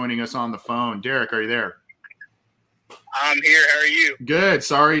Arrow, joining us on the phone. Derek, are you there? I'm here. How are you? Good.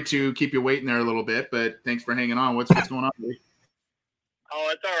 Sorry to keep you waiting there a little bit, but thanks for hanging on. What's going on, buddy?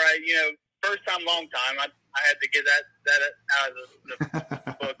 Oh, it's all right. First time, long time. I had to get that out of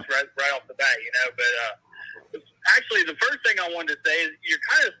the books right off the bat, But actually, the first thing I wanted to say is you're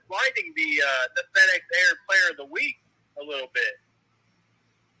kind of sliding the FedEx Air Player of the Week a little bit.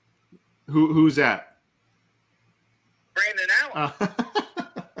 Who's that? Brandon Allen.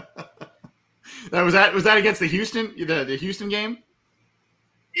 Was that against the Houston game?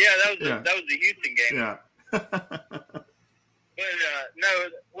 Yeah, that was the Houston game. Yeah. But no,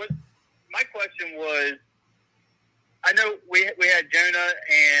 my question was, I know we had Jonah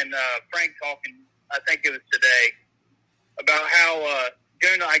and Frank talking, I think it was today, about how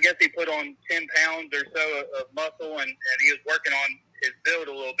Jonah, I guess he put on 10 pounds or so of muscle and he was working on his build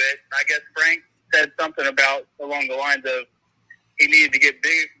a little bit. I guess Frank said something about along the lines of he needed to get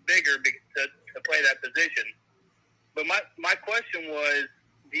bigger to play that position. But my question was,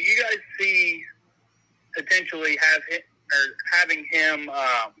 do you guys see potentially having him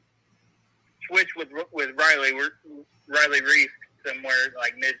switch with Riley Reef somewhere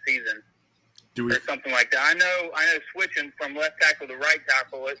like mid-season or something like that? I know switching from left tackle to right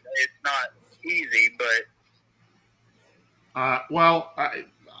tackle it's not easy, but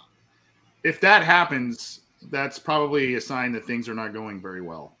if that happens, that's probably a sign that things are not going very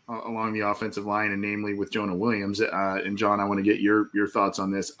well along the offensive line, and namely with Jonah Williams. And John, I want to get your thoughts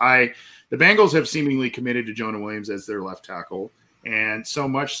on this. The Bengals have seemingly committed to Jonah Williams as their left tackle, and so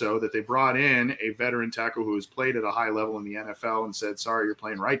much so that they brought in a veteran tackle who has played at a high level in the NFL and said, sorry, you're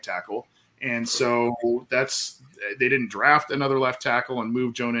playing right tackle. And so they didn't draft another left tackle and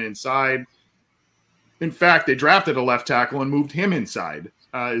move Jonah inside. In fact, they drafted a left tackle and moved him inside.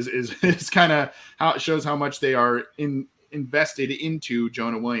 Is kind of how it shows how much they are invested into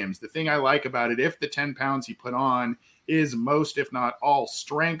Jonah Williams. The thing I like about it, if the 10 pounds he put on is most, if not all,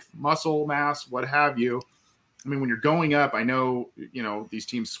 strength, muscle mass, what have you. I mean, when you're going up, I know, these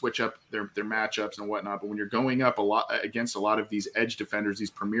teams switch up their matchups and whatnot, but when you're going up a lot against a lot of these edge defenders,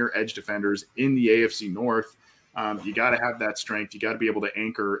 these premier edge defenders in the AFC North, you got to have that strength. You got to be able to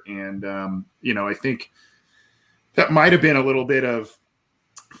anchor. And, I think that might have been a little bit of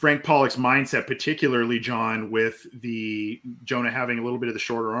Frank Pollock's mindset, particularly John, with the Jonah having a little bit of the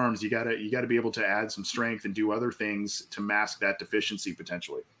shorter arms. You got to be able to add some strength and do other things to mask that deficiency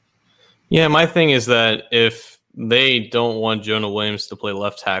potentially. Yeah, my thing is that if they don't want Jonah Williams to play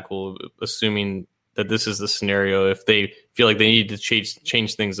left tackle, assuming that this is the scenario, if they feel like they need to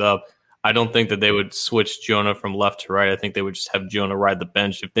change things up, I don't think that they would switch Jonah from left to right. I think they would just have Jonah ride the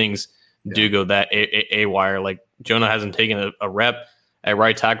bench if things do go that A-wire. Like, Jonah hasn't taken a rep at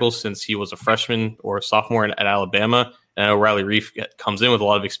right tackle since he was a freshman or a sophomore at Alabama. And I know Riley Reif comes in with a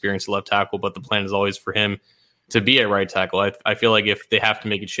lot of experience at left tackle, but the plan is always for him to be at right tackle. I feel like if they have to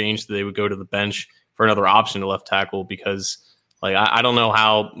make a change, they would go to the bench for another option to left tackle, because like I don't know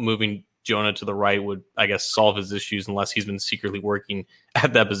how moving Jonah to the right would, I guess, solve his issues unless he's been secretly working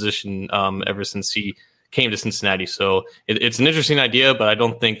at that position ever since he came to Cincinnati. So it's an interesting idea, but I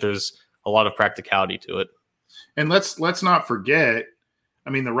don't think there's a lot of practicality to it. And let's not forget, I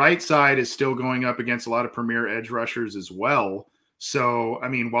mean, the right side is still going up against a lot of premier edge rushers as well. So, I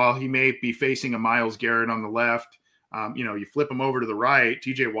mean, while he may be facing a Myles Garrett on the left, you flip him over to the right.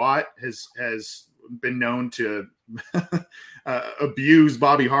 TJ Watt has been known to abuse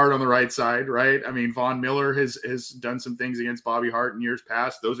Bobby Hart on the right side, right? I mean, Von Miller has done some things against Bobby Hart in years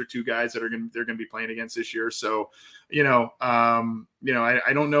past. Those are two guys that they're going to be playing against this year. So, I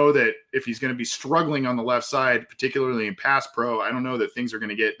don't know that if he's going to be struggling on the left side, particularly in pass pro, I don't know that things are going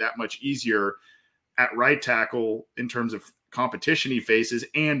to get that much easier at right tackle in terms of competition he faces,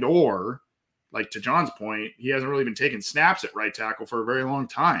 and or, like to John's point, he hasn't really been taking snaps at right tackle for a very long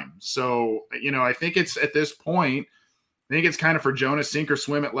time. So, I think it's at this point, I think it's kind of for Jonah, sink or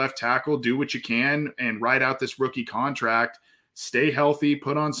swim at left tackle, do what you can and ride out this rookie contract, stay healthy,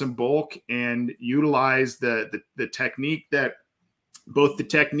 put on some bulk, and utilize the technique that both the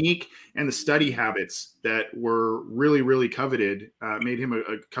technique and the study habits that were really, really coveted, made him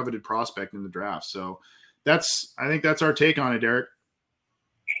a coveted prospect in the draft. So I think that's our take on it, Derek.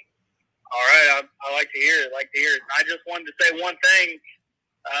 All right. I like to hear it. I just wanted to say one thing.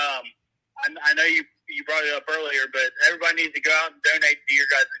 I know you brought it up earlier, but everybody needs to go out and donate to your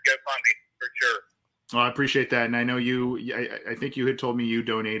guys' GoFundMe for sure. Well, I appreciate that. And I know I think you had told me you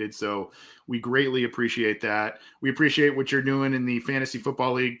donated, so we greatly appreciate that. We appreciate what you're doing in the Fantasy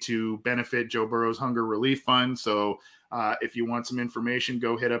Football League to benefit Joe Burrow's Hunger Relief Fund. So if you want some information,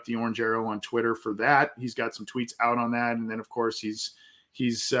 go hit up the Orange Arrow on Twitter for that. He's got some tweets out on that. And then, of course, he's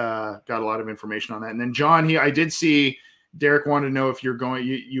got a lot of information on that. And then, John, I did see Derek wanted to know if you're going.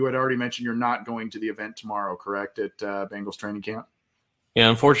 You had already mentioned you're not going to the event tomorrow, correct? At Bengals training camp. Yeah,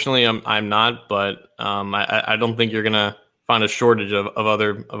 unfortunately, I'm not. But I don't think you're gonna find a shortage of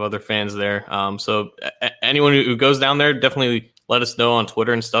other fans there. So anyone who goes down there, definitely let us know on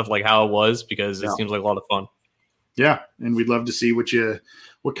Twitter and stuff, like how it was, because it seems like a lot of fun. Yeah, and we'd love to see what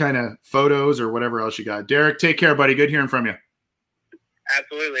kind of photos or whatever else you got. Derek, take care, buddy. Good hearing from you.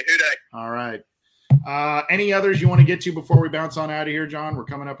 Absolutely. Who day? All right. Any others you want to get to before we bounce on out of here, John? We're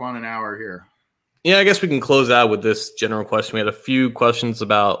coming up on an hour here. Yeah, I guess we can close out with this general question. We had a few questions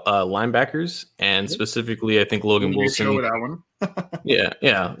about linebackers, and specifically, I think Logan Wilson. Show that one.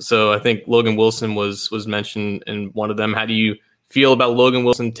 Yeah. So I think Logan Wilson was mentioned in one of them. How do you feel about Logan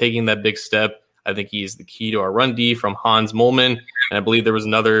Wilson taking that big step? I think he's the key to our run D, from Hans Molman. And I believe there was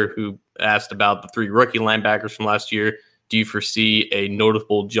another who asked about the 3 rookie linebackers from last year. Do you foresee a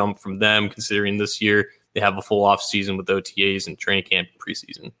notable jump from them, considering this year they have a full off season with OTAs and training camp and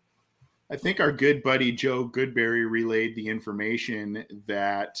preseason? I think our good buddy Joe Goodberry relayed the information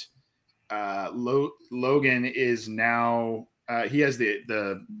that Logan is now he has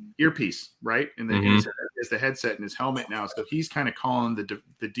the earpiece, right? And then he has the headset in his helmet now. So he's kind of calling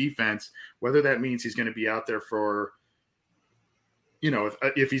the defense, whether that means he's going to be out there for,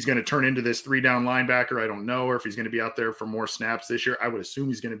 if he's going to turn into this 3-down linebacker, I don't know, or if he's going to be out there for more snaps this year. I would assume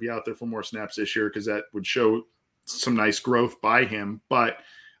he's going to be out there for more snaps this year, because that would show some nice growth by him. But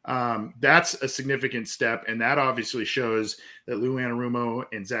that's a significant step, and that obviously shows that Lou Anarumo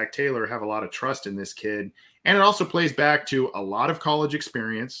and Zach Taylor have a lot of trust in this kid. And it also plays back to a lot of college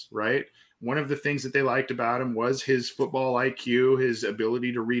experience, right? One of the things that they liked about him was his football IQ, his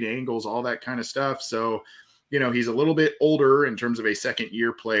ability to read angles, all that kind of stuff. So, he's a little bit older in terms of a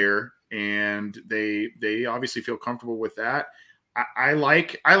second-year player, and they obviously feel comfortable with that. I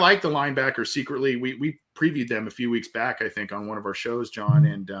like the linebackers secretly. We previewed them a few weeks back, I think, on one of our shows, John,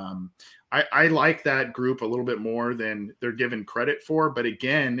 and I like that group a little bit more than they're given credit for. But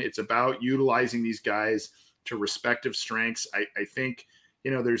again, it's about utilizing these guys to respective strengths. I think,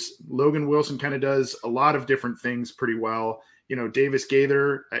 there's Logan Wilson kind of does a lot of different things pretty well. Davis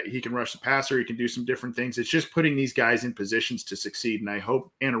Gaither, he can rush the passer. He can do some different things. It's just putting these guys in positions to succeed. And I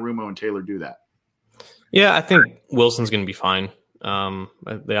hope Anarumo and Taylor do that. Yeah, I think Wilson's going to be fine.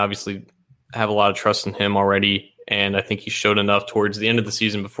 They obviously have a lot of trust in him already. And I think he showed enough towards the end of the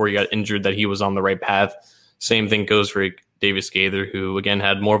season before he got injured that he was on the right path. Same thing goes for Davis Gaither, who again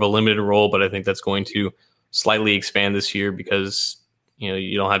had more of a limited role, but I think that's going to slightly expand this year because,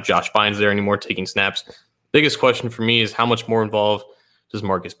 you don't have Josh Bynes there anymore taking snaps. Biggest question for me is how much more involved does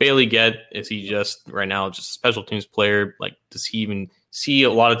Marcus Bailey get? Is he just right now just a special teams player? Like, does he even see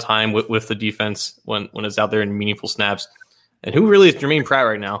a lot of time with the defense when it's out there in meaningful snaps. And who really is Jermaine Pratt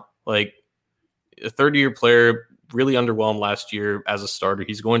right now? Like a third-year player, really underwhelmed last year as a starter.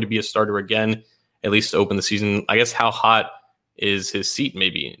 He's going to be a starter again, at least to open the season. I guess how hot is his seat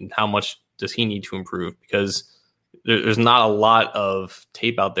maybe, and how much does he need to improve? Because there's not a lot of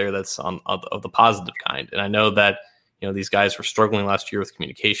tape out there that's of the positive kind. And I know that, these guys were struggling last year with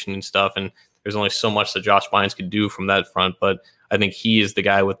communication and stuff, and there's only so much that Josh Bynes could do from that front. But I think he is the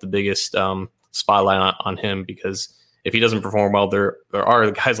guy with the biggest spotlight on him, because if he doesn't perform well, there are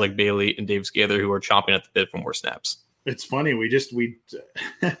guys like Bailey and Davis Gaither who are chomping at the bit for more snaps. It's funny.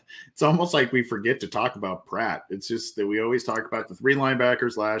 It's almost like we forget to talk about Pratt. It's just that we always talk about the 3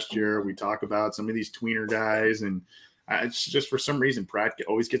 linebackers last year. We talk about some of these tweener guys, and it's just for some reason Pratt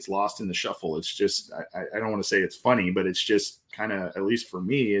always gets lost in the shuffle. It's just, I don't want to say it's funny, but it's just kind of, at least for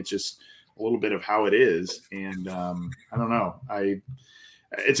me, it's just a little bit of how it is. And I don't know.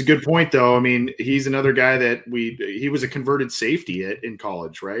 It's a good point, though. I mean, he's another guy that he was a converted safety in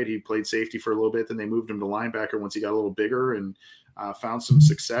college, right? He played safety for a little bit, then they moved him to linebacker once he got a little bigger, and found some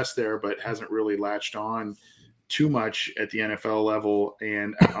success there, but hasn't really latched on too much at the NFL level.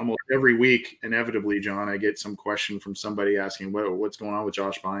 And almost every week, inevitably, John, I get some question from somebody asking, what's going on with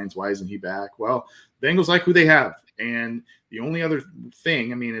Josh Bynes? Why isn't he back? Well, Bengals like who they have. And the only other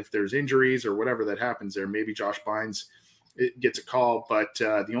thing, I mean, if there's injuries or whatever that happens there, maybe Josh Bynes gets a call. But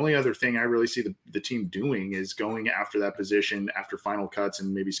the only other thing I really see the team doing is going after that position after final cuts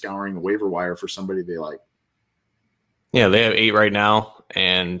and maybe scouring the waiver wire for somebody they like. Yeah, they have 8 right now,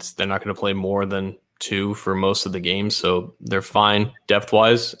 and they're not going to play more than 2 for most of the games. So they're fine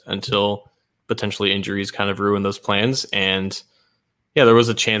depth-wise until potentially injuries kind of ruin those plans. And yeah, there was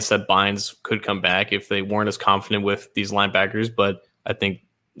a chance that Bynes could come back if they weren't as confident with these linebackers. But I think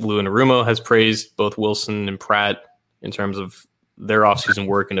Lou Anarumo has praised both Wilson and Pratt in terms of their offseason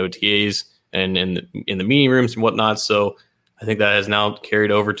work and OTAs and in the meeting rooms and whatnot. So I think that has now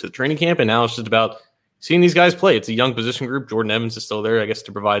carried over to the training camp, and now it's just about seeing these guys play. It's a young position group. Jordan Evans is still there, I guess,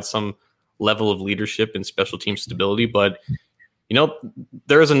 to provide some level of leadership and special team stability. But,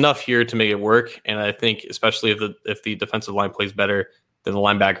 there is enough here to make it work. And I think especially if the defensive line plays better, then the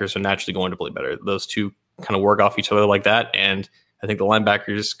linebackers are naturally going to play better. Those two kind of work off each other like that. And I think the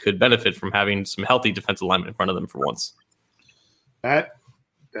linebackers could benefit from having some healthy defensive linemen in front of them for once.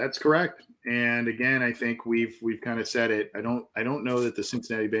 That's correct. And again, I think we've kind of said it. I don't know that the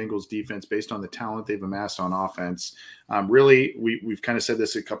Cincinnati Bengals defense, based on the talent they've amassed on offense, really, we've kind of said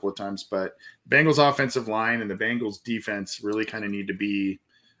this a couple of times, but Bengals offensive line and the Bengals defense really kind of need to be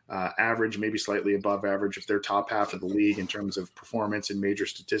average, maybe slightly above average if they're top half of the league in terms of performance in major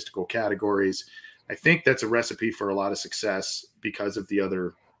statistical categories. I think that's a recipe for a lot of success because of the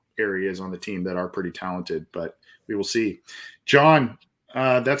other areas on the team that are pretty talented, but we will see. John,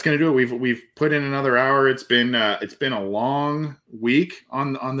 that's going to do it. We've put in another hour. It's been a long week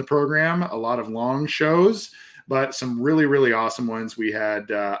on the program, a lot of long shows, but some really, really awesome ones. We had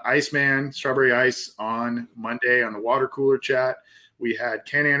Iceman, Strawberry Ice on Monday on the water cooler chat. We had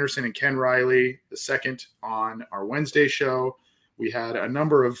Ken Anderson and Ken Riley, the second on our Wednesday show. We had a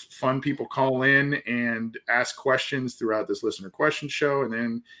number of fun people call in and ask questions throughout this listener question show. And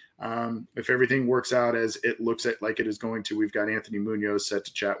then if everything works out as it looks like it is going to, we've got Anthony Munoz set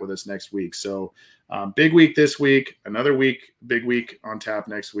to chat with us next week. So big week this week, another week, big week on tap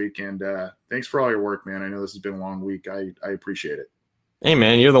next week. And thanks for all your work, man. I know this has been a long week. I appreciate it. Hey,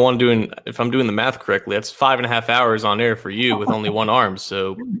 man, you're the one doing, if I'm doing the math correctly, that's 5.5 hours on air for you with only one arm.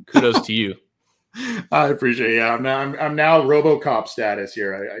 So kudos to you. I appreciate it. Yeah, I'm now RoboCop status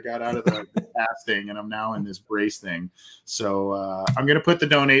here. I got out of the pass thing, and I'm now in this brace thing. So I'm going to put the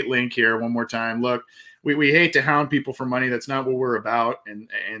donate link here one more time. Look, we hate to hound people for money. That's not what we're about. And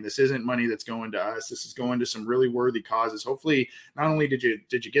this isn't money that's going to us. This is going to some really worthy causes. Hopefully, not only did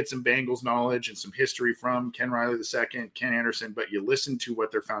you get some Bengals knowledge and some history from Ken Riley II, Ken Anderson, but you listened to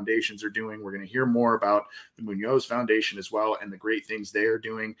what their foundations are doing. We're going to hear more about the Munoz Foundation as well and the great things they are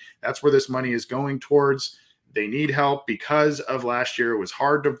doing. That's where this money is going towards. They need help because of last year. It was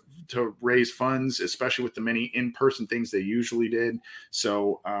hard to raise funds, especially with the many in-person things they usually did.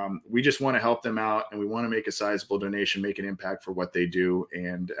 So we just want to help them out, and we want to make a sizable donation, make an impact for what they do,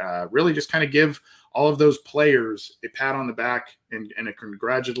 and really just kind of give all of those players a pat on the back and a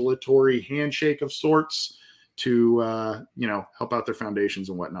congratulatory handshake of sorts to help out their foundations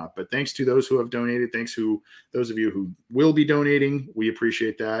and whatnot. But thanks to those who have donated. Thanks to those of you who will be donating. We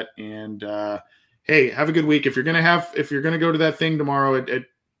appreciate that. And hey, have a good week. If you're gonna go to that thing tomorrow at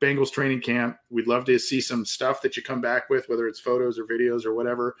Bengals training camp. We'd love to see some stuff that you come back with, whether it's photos or videos or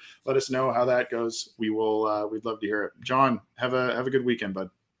whatever. Let us know how that goes. We will. We'd love to hear it. John, have a good weekend, bud.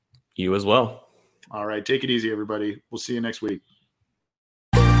 You as well. All right. Take it easy, everybody. We'll see you next week.